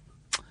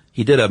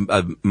he did a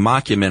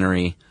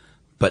mockumentary,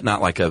 but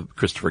not like a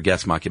Christopher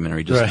Guest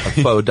mockumentary, just a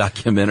faux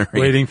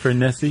documentary. Waiting for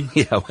Nessie?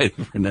 Yeah,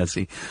 Waiting for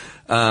Nessie.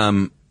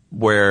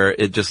 Where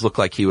it just looked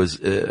like he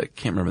was, I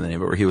can't remember the name,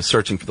 but where he was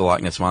searching for the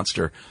Loch Ness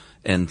Monster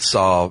and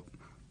saw,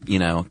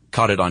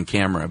 caught it on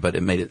camera, but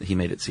he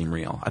made it seem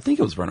real. I think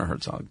it was Werner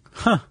Herzog.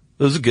 Huh.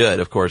 It was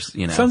good, of course,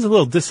 Sounds a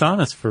little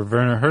dishonest for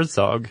Werner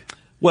Herzog.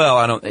 Well,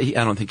 I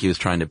don't think he was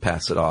trying to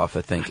pass it off.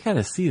 I think. I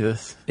gotta see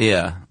this.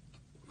 Yeah.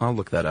 I'll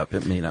look that up.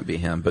 It may not be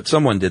him, but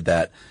someone did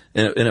that,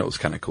 and it was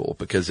kind of cool,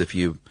 because if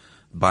you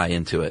buy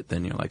into it,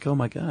 then you're like, oh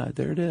my God,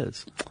 there it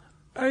is.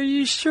 Are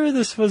you sure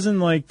this wasn't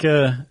like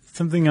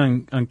something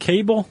on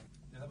cable?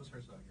 Yeah, that was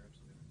Herzog.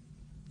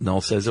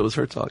 Noel says it was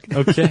Herzog.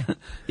 Okay.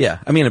 Yeah,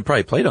 I mean, it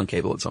probably played on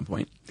cable at some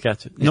point.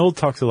 Gotcha. Yeah. Noel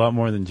talks a lot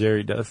more than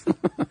Jerry does.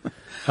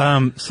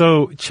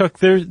 So, Chuck,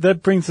 that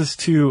brings us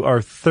to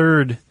our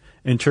third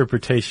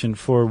interpretation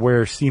for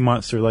where sea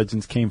monster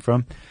legends came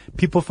from.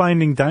 People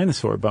finding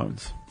dinosaur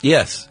bones.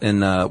 Yes, and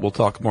we'll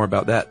talk more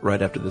about that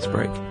right after this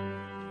break.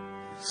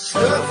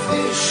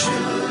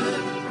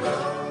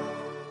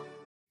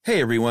 Hey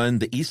everyone,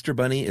 the Easter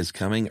Bunny is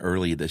coming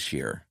early this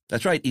year.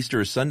 That's right, Easter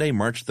is Sunday,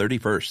 March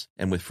 31st.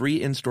 And with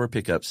free in-store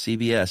pickup,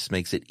 CVS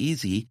makes it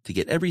easy to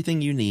get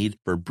everything you need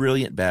for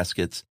brilliant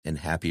baskets and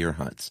happier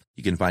hunts.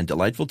 You can find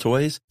delightful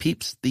toys,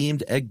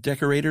 Peeps-themed egg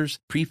decorators,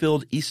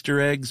 pre-filled Easter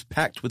eggs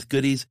packed with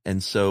goodies,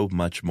 and so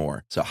much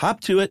more. So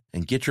hop to it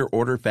and get your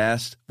order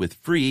fast with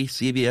free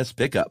CVS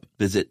pickup.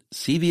 Visit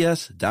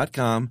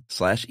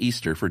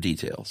cvs.com/Easter for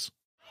details.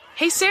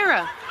 Hey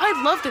Sarah,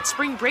 I loved that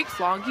spring break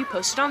vlog you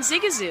posted on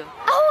Zigazoo.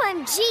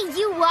 OMG,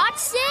 you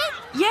watched it?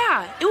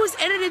 Yeah, it was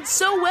edited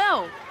so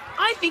well.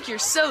 I think you're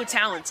so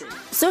talented.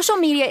 Social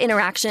media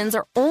interactions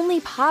are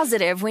only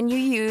positive when you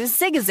use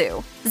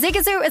Zigazoo.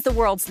 Zigazoo is the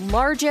world's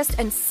largest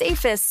and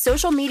safest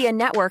social media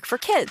network for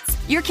kids.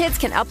 Your kids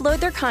can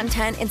upload their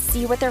content and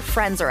see what their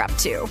friends are up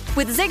to.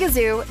 With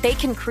Zigazoo, they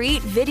can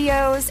create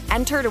videos,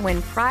 enter to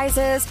win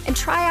prizes, and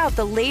try out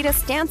the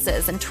latest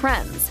dances and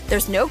trends.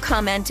 There's no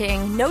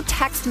commenting, no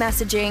text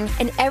messaging,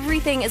 and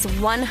everything is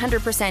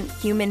 100%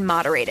 human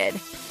moderated.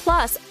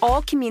 Plus,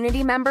 all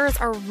community members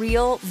are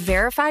real,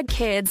 verified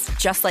kids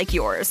just like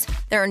yours.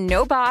 There are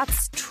no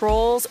bots,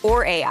 trolls,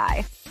 or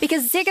AI.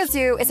 Because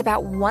Zigazoo is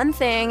about one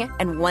thing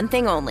and one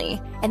thing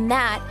only, and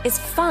that is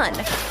fun.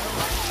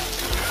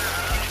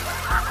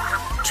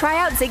 Try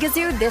out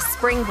Zigazoo this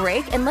spring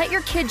break and let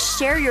your kids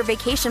share your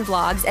vacation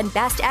vlogs and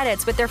best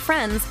edits with their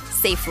friends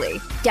safely.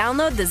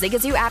 Download the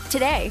Zigazoo app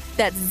today.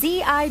 That's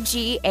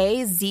Zigazoo.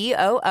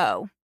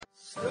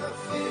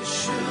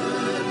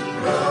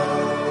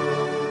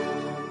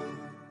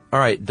 All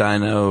right,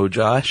 Dino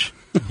Josh.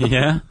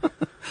 Yeah?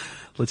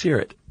 Let's hear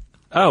it.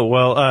 Oh,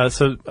 well,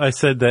 so I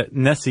said that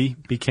Nessie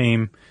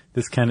became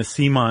this kind of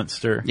sea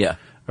monster. Yeah.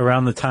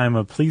 Around the time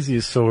of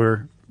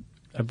plesiosaur,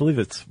 I believe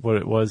it's what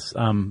it was,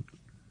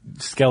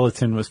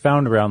 skeleton was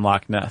found around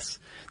Loch Ness.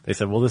 They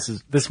said, well,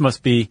 this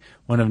must be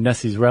one of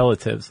Nessie's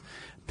relatives.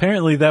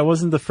 apparently that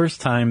wasn't the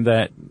first time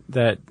that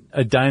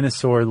a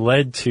dinosaur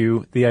led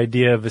to the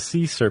idea of a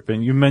sea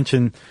serpent. You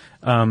mentioned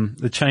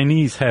the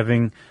Chinese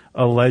having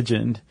a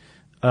legend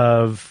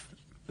of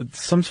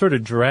some sort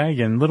of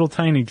dragon, little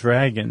tiny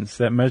dragons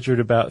that measured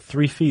about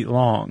 3 feet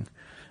long.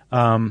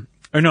 About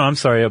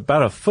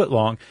a foot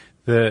long.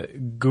 The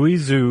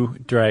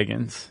Guizhou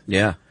dragons.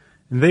 Yeah.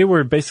 They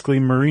were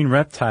basically marine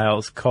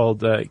reptiles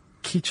called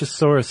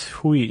Chichosaurus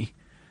hui.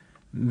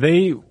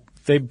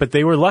 But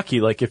they were lucky.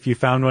 Like, if you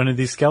found one of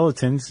these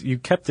skeletons, you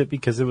kept it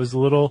because it was a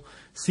little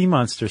sea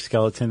monster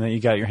skeleton that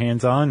you got your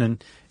hands on,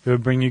 and it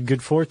would bring you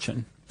good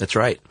fortune. That's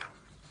right.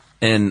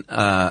 And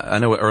I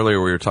know earlier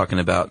we were talking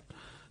about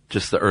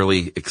just the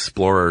early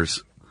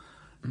explorers,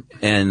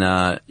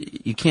 and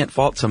you can't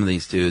fault some of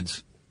these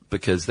dudes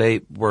because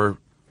they were,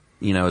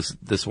 as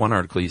this one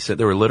article you said,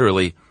 they were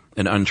literally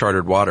in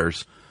uncharted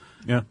waters.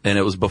 Yeah. And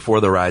it was before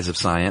the rise of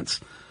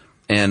science.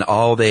 And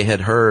all they had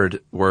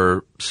heard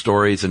were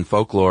stories and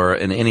folklore.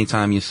 And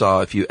anytime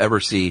if you ever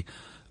see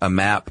a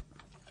map,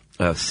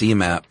 a sea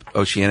map,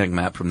 oceanic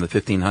map from the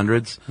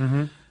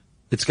 1500s,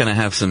 it's going to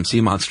have some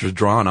sea monsters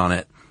drawn on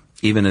it,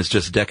 even as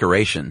just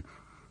decoration.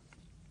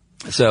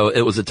 So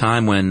it was a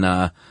time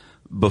when,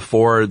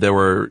 before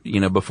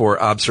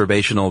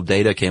observational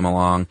data came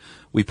along,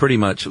 we pretty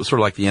much, it was sort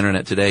of like the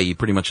internet today, you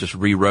pretty much just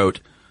rewrote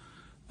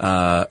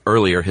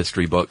earlier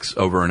history books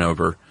over and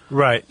over.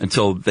 Right.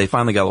 Until they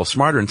finally got a little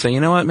smarter and say, you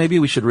know what, maybe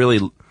we should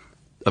really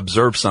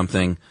observe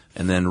something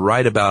and then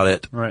write about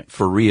it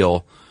for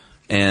real.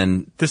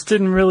 And this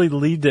didn't really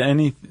lead to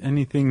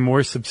anything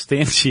more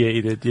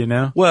substantiated,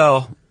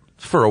 Well,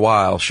 for a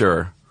while,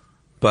 sure.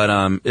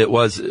 But it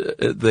was,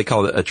 they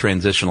call it a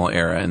transitional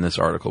era in this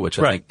article, which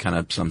I think kind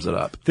of sums it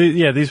up.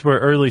 These were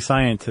early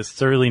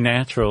scientists, early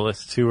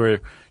naturalists who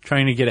were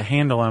trying to get a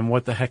handle on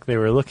what the heck they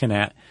were looking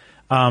at.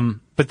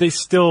 But they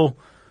still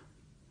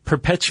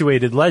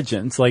perpetuated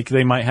legends, like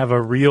they might have a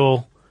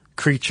real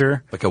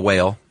creature. Like a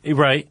whale.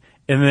 Right.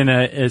 And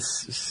then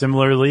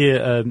similarly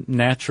a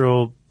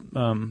natural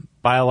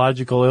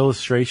biological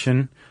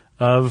illustration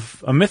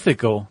of a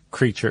mythical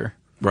creature.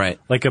 Right.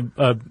 Like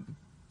a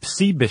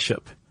sea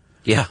bishop.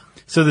 Yeah.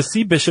 So the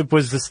sea bishop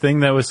was this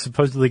thing that was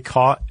supposedly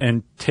caught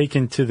and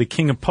taken to the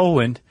King of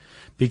Poland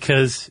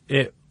because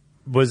it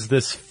was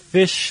this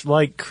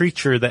fish-like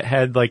creature that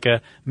had like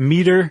a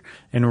mitre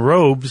and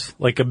robes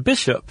like a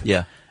bishop.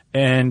 Yeah.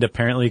 And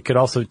apparently it could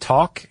also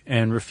talk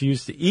and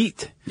refuse to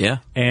eat. Yeah.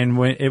 And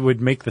when it would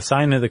make the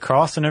sign of the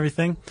cross and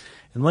everything.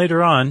 And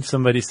later on,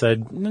 somebody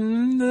said,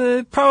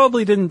 it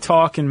probably didn't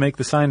talk and make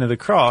the sign of the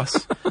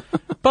cross.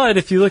 But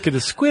if you look at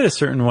a squid a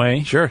certain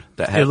way, sure,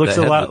 it looks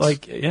a lot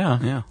like,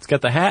 it's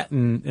got the hat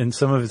and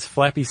some of its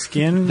flappy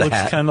skin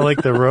looks kind of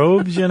like the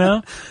robes,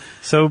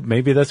 So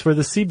maybe that's where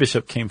the sea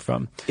bishop came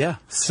from. Yeah.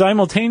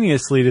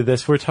 Simultaneously to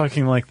this, we're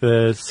talking like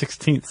the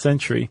 16th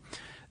century.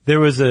 There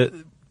was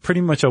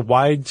pretty much a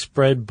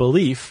widespread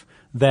belief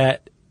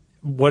that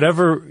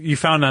whatever you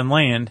found on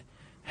land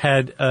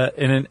had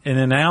an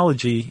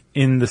analogy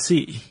in the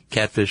sea.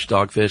 Catfish,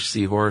 dogfish,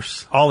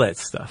 seahorse. All that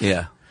stuff.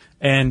 Yeah.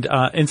 And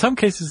in some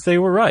cases they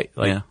were right.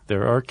 Like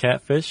there are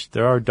catfish,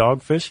 there are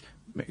dogfish,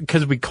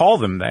 because we call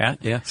them that.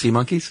 Yeah. Sea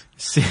monkeys.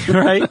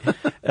 Right.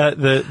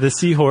 The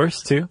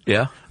seahorse too.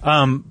 Yeah.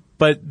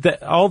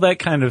 But all that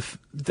kind of,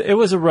 it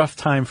was a rough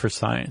time for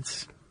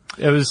science.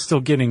 It was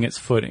still getting its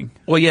footing.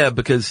 Well, yeah,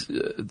 because,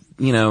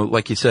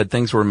 like you said,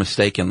 things were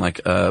mistaken.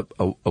 Like a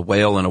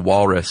whale and a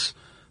walrus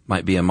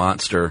might be a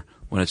monster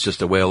when it's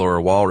just a whale or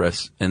a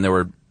walrus. And there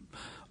were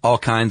all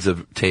kinds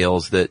of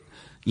tales that,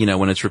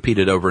 when it's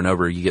repeated over and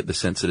over, you get the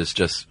sense that it's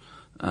just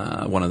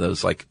one of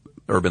those like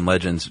urban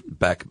legends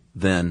back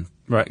then.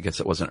 Right. I guess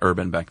it wasn't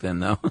urban back then,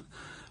 though.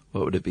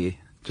 What would it be?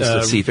 Just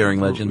a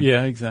seafaring legend?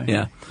 Yeah, exactly.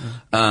 Yeah.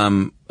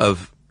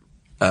 Of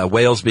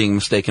whales being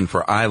mistaken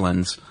for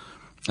islands.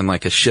 And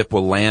like a ship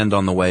will land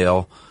on the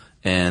whale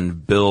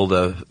and build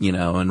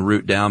en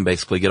route down,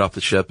 basically get off the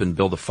ship and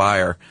build a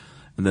fire.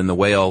 And then the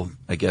whale,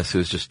 I guess,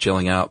 who's just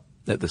chilling out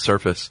at the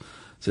surface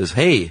says,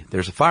 hey,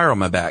 there's a fire on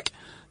my back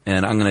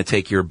and I'm going to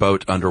take your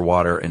boat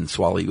underwater and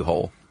swallow you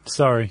whole.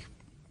 Sorry,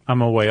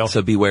 I'm a whale.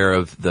 So beware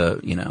of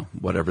the,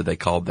 whatever they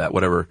called that,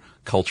 whatever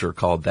culture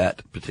called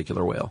that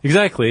particular whale.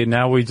 Exactly.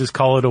 Now we just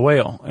call it a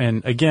whale.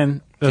 And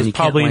again, it was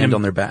probably land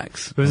on their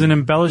backs. It was an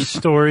embellished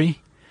story.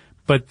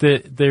 But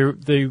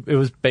it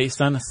was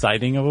based on a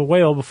sighting of a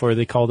whale before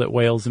they called it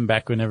whales, and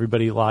back when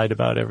everybody lied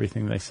about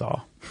everything they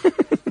saw.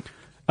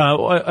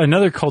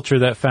 Another culture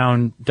that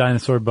found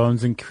dinosaur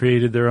bones and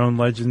created their own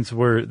legends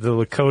were the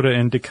Lakota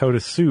and Dakota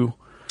Sioux.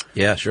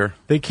 Yeah, sure.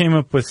 They came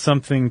up with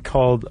something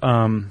called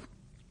the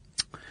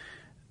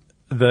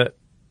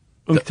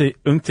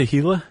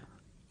Untahila.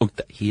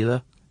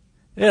 Untahila?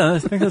 Yeah, I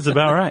think that's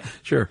about right.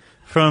 Sure.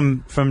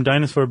 From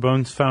dinosaur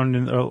bones found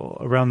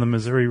around the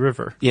Missouri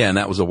River. Yeah, and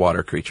that was a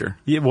water creature.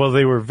 Yeah, well,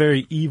 they were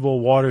very evil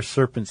water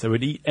serpents that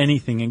would eat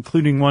anything,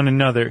 including one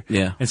another.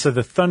 Yeah. And so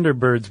the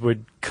Thunderbirds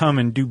would come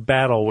and do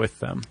battle with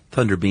them.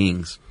 Thunder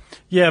beings.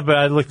 Yeah, but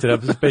I looked it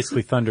up. It's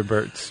basically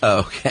Thunderbirds. Oh,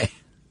 okay.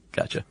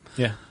 Gotcha.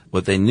 Yeah.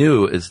 What they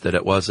knew is that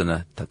it wasn't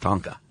a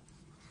Tatanka.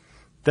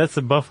 That's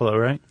a buffalo,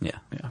 right? Yeah.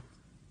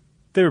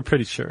 They were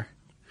pretty sure.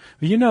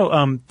 You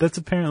know, that's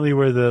apparently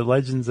where the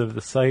legends of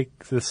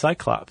the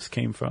Cyclops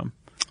came from.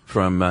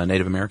 From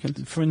Native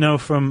Americans?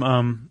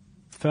 From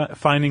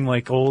finding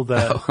like old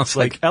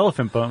like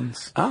elephant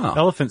bones,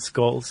 elephant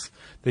skulls,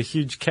 the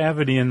huge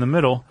cavity in the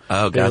middle.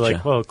 Oh, They're gotcha.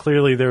 like, well,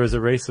 clearly there was a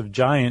race of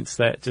giants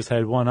that just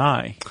had one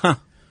eye. Huh.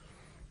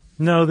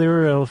 No, they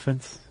were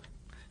elephants.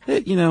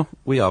 You know,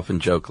 we often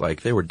joke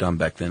like they were dumb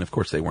back then. Of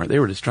course they weren't. They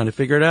were just trying to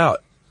figure it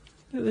out.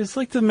 It's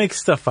like to make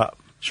stuff up.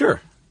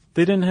 Sure.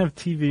 They didn't have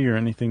TV or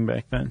anything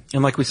back then.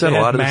 And like we said, They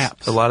a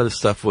had lot of the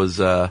stuff was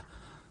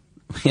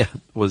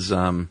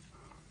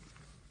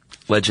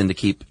legend to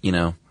keep, you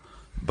know,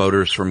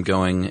 boaters from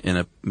going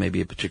in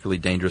maybe a particularly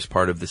dangerous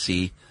part of the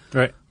sea.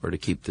 Right. Or to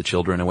keep the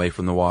children away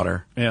from the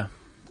water. Yeah.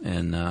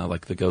 And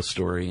like the ghost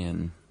story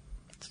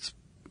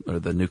or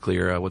the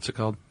nuclear, what's it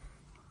called?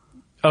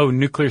 Oh,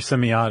 nuclear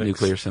semiotics.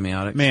 Nuclear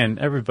semiotics. Man,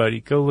 everybody,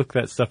 go look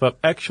that stuff up.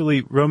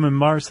 Actually, Roman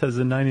Mars has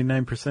a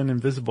 99%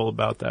 invisible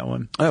about that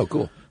one. Oh,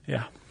 cool.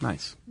 Yeah.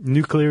 Nice.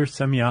 Nuclear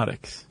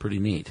semiotics. Pretty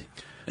neat.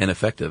 And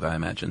effective, I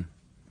imagine.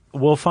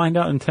 We'll find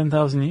out in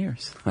 10,000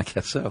 years. I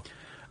guess so.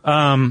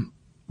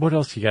 What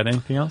else? You got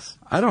anything else?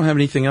 I don't have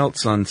anything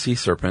else on sea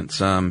serpents.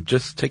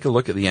 Just take a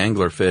look at the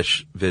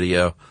anglerfish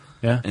video.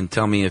 Yeah. And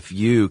tell me if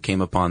you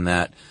came upon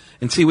that.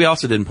 And see, we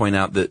also didn't point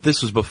out that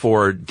this was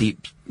before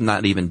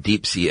not even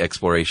deep sea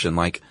exploration.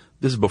 Like,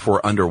 this is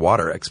before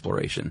underwater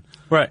exploration.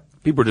 Right.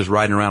 People were just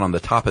riding around on the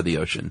top of the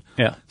ocean.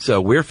 Yeah.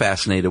 So we're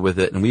fascinated with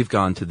it, and we've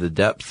gone to the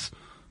depths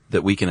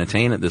that we can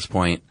attain at this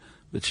point,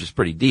 which is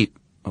pretty deep.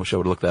 I wish I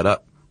would look that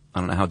up. I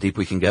don't know how deep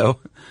we can go.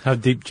 How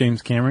deep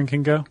James Cameron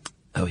can go?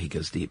 Oh, he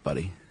goes deep,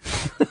 buddy.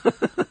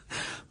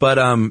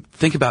 But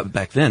think about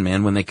back then,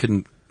 man, when they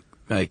couldn't,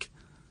 like,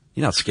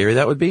 you know how scary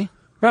that would be?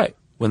 Right.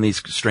 When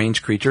these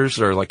strange creatures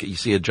are like, you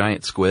see a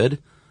giant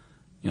squid.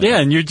 You know, yeah,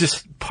 and you're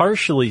just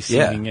partially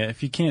seeing it.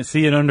 If you can't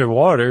see it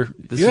underwater,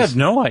 you have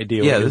no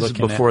idea what you're looking at. Yeah, this is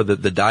before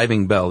the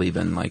diving bell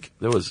even. Like,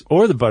 there was...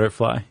 Or the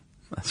butterfly.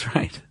 That's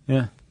right.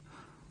 Yeah.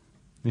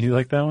 You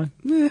like that one?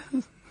 Yeah.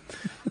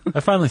 I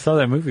finally saw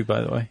that movie,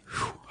 by the way.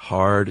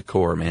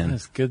 Hardcore, man.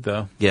 That's good,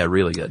 though. Yeah,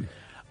 really good.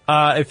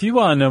 If you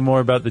want to know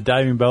more about the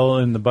diving bell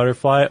and the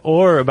butterfly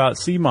or about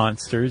sea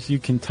monsters, you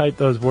can type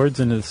those words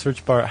into the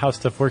search bar at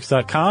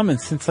howstuffworks.com.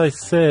 And since I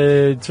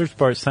said search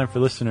bar, it's time for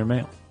listener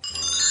mail.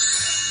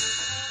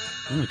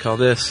 I'm going to call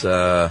this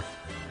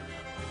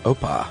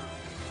Opa,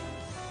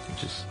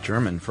 which is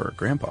German for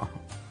grandpa.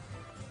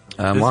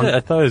 I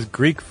thought it was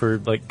Greek for,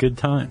 like, good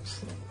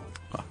times.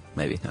 Well,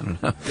 maybe. I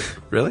don't know.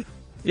 Really?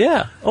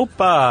 Yeah.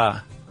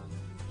 Opa.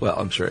 Well,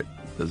 I'm sure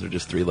those are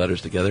just three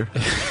letters together.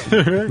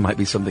 Might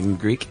be something in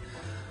Greek.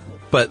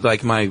 But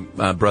like my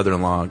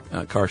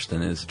brother-in-law,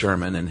 Karsten, is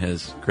German, and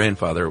his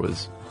grandfather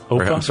was...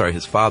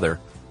 his father.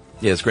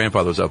 Yeah, his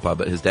grandfather was Opa,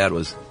 but his dad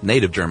was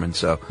native German,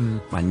 so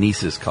my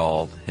nieces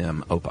called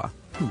him Opa.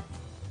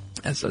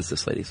 As does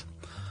this lady's.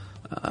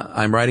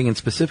 I'm writing in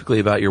specifically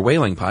about your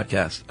whaling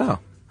podcast. Oh,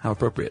 how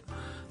appropriate.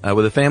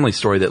 With a family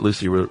story that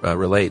Lucy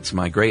relates.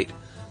 My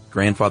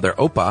great-grandfather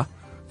Opa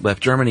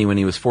left Germany when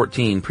he was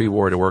 14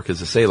 pre-war to work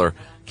as a sailor,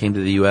 came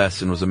to the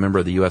U.S. and was a member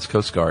of the U.S.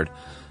 Coast Guard.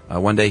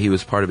 One day he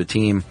was part of a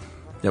team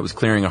that was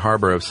clearing a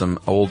harbor of some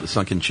old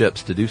sunken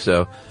ships. To do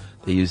so,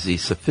 they used the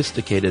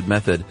sophisticated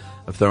method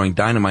of throwing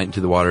dynamite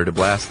into the water to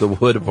blast the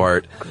wood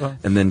apart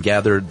and then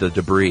gathered the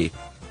debris.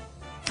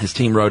 His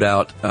team rowed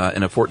out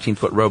in a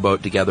 14-foot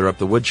rowboat to gather up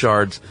the wood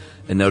shards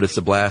and noticed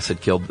the blast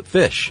had killed the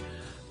fish.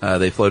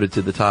 They floated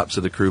to the top,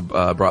 so the crew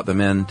brought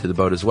them in to the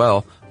boat as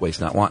well. Waste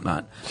not, want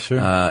not. Sure.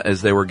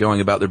 As they were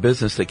going about their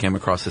business, they came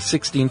across a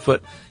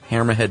 16-foot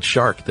hammerhead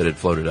shark that had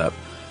floated up.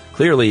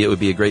 Clearly, it would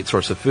be a great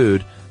source of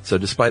food, so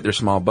despite their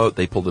small boat,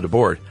 they pulled it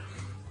aboard.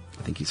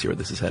 I think you see where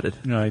this is headed.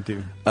 No, I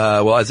do.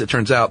 Well, as it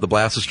turns out, the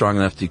blast was strong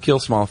enough to kill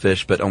small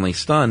fish, but only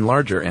stun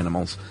larger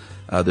animals.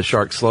 The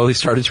shark slowly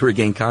started to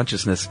regain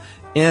consciousness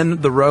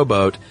in the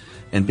rowboat,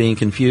 and being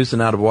confused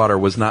and out of water,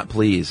 was not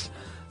pleased.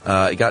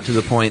 It got to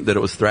the point that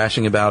it was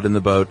thrashing about in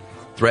the boat,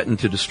 threatened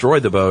to destroy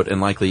the boat and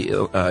likely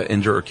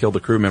injure or kill the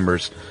crew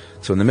members.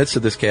 So in the midst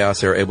of this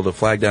chaos, they were able to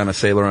flag down a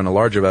sailor on a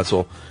larger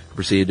vessel who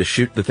proceeded to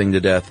shoot the thing to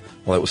death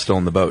while it was still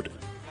in the boat.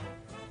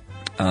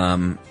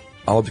 All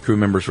of the crew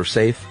members were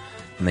safe,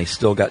 and they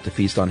still got to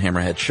feast on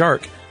hammerhead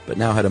shark, but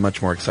now had a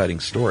much more exciting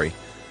story.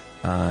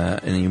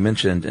 And you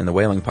mentioned in the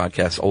whaling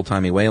podcast,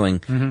 old-timey whaling,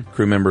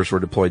 crew members were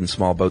deployed in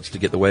small boats to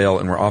get the whale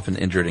and were often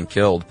injured and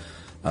killed.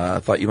 I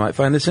thought you might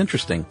find this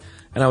interesting.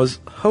 And I was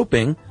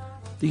hoping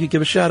that you could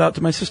give a shout-out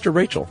to my sister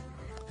Rachel,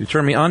 who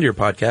turned me onto your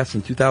podcast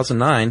in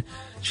 2009.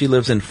 She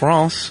lives in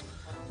France,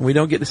 and we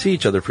don't get to see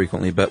each other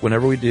frequently, but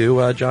whenever we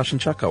do, Josh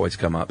and Chuck always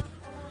come up.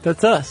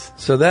 That's us.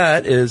 So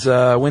that is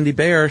Wendy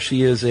Bear.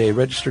 She is a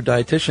registered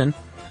dietitian.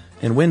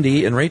 And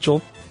Wendy and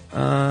Rachel,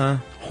 thanks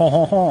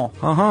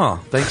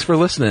for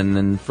listening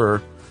and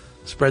for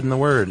spreading the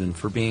word and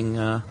for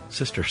being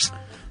sisters.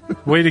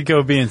 Way to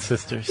go being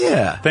sisters.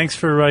 Yeah. Thanks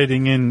for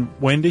writing in,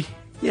 Wendy.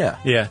 Yeah.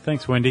 Yeah,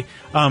 thanks, Wendy.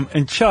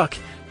 And Chuck,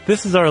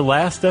 This is our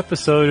last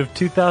episode of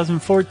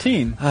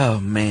 2014. Oh,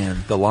 man,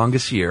 the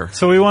longest year.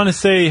 So we want to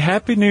say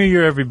Happy New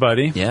Year,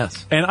 everybody.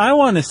 Yes. And I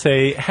want to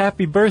say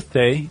happy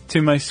birthday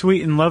to my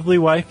sweet and lovely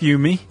wife,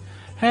 Yumi.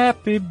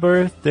 Happy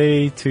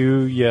birthday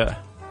to ya.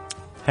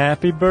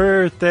 Happy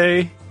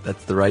birthday.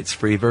 That's the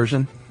rights-free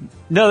version?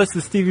 No, that's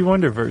the Stevie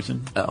Wonder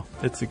version. Oh.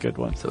 It's a good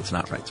one. So it's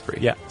not rights-free.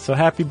 Yeah. So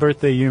happy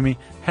birthday, Yumi.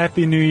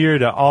 Happy New Year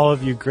to all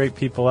of you great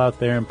people out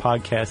there in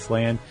podcast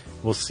land.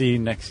 We'll see you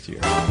next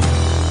year.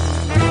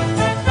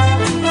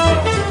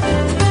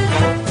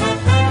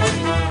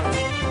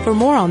 For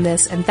more on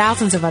this and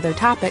thousands of other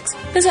topics,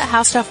 visit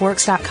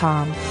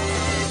HowStuffWorks.com.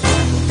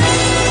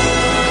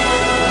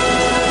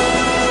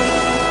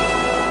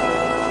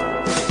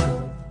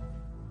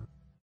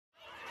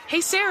 Hey,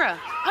 Sarah,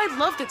 I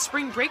love that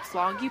spring break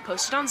vlog you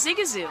posted on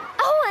Zigazoo.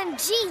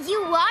 OMG,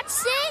 you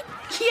watched it?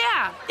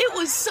 Yeah, it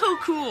was so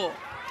cool.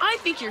 I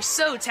think you're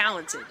so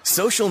talented.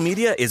 Social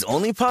media is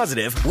only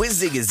positive with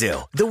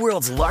Zigazoo, the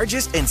world's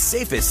largest and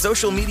safest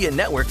social media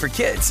network for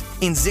kids.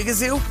 In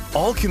Zigazoo,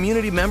 all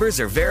community members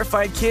are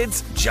verified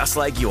kids just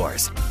like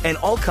yours, and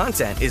all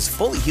content is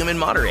fully human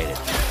moderated.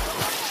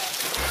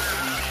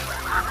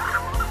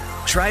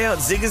 Try out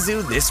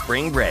Zigazoo this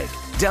spring break.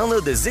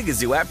 Download the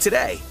Zigazoo app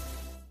today.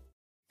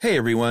 Hey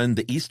everyone,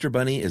 the Easter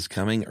Bunny is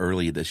coming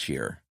early this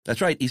year.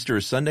 That's right, Easter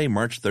is Sunday,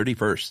 March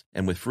 31st.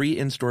 And with free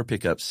in-store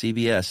pickup,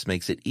 CVS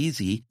makes it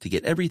easy to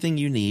get everything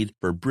you need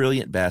for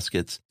brilliant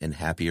baskets and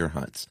happier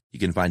hunts. You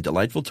can find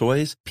delightful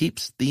toys,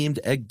 Peeps-themed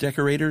egg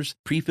decorators,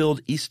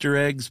 pre-filled Easter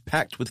eggs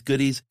packed with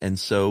goodies, and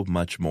so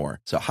much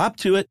more. So hop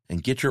to it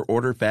and get your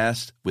order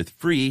fast with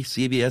free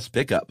CVS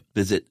pickup.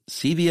 Visit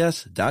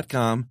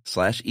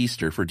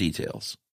cvs.com/Easter for details.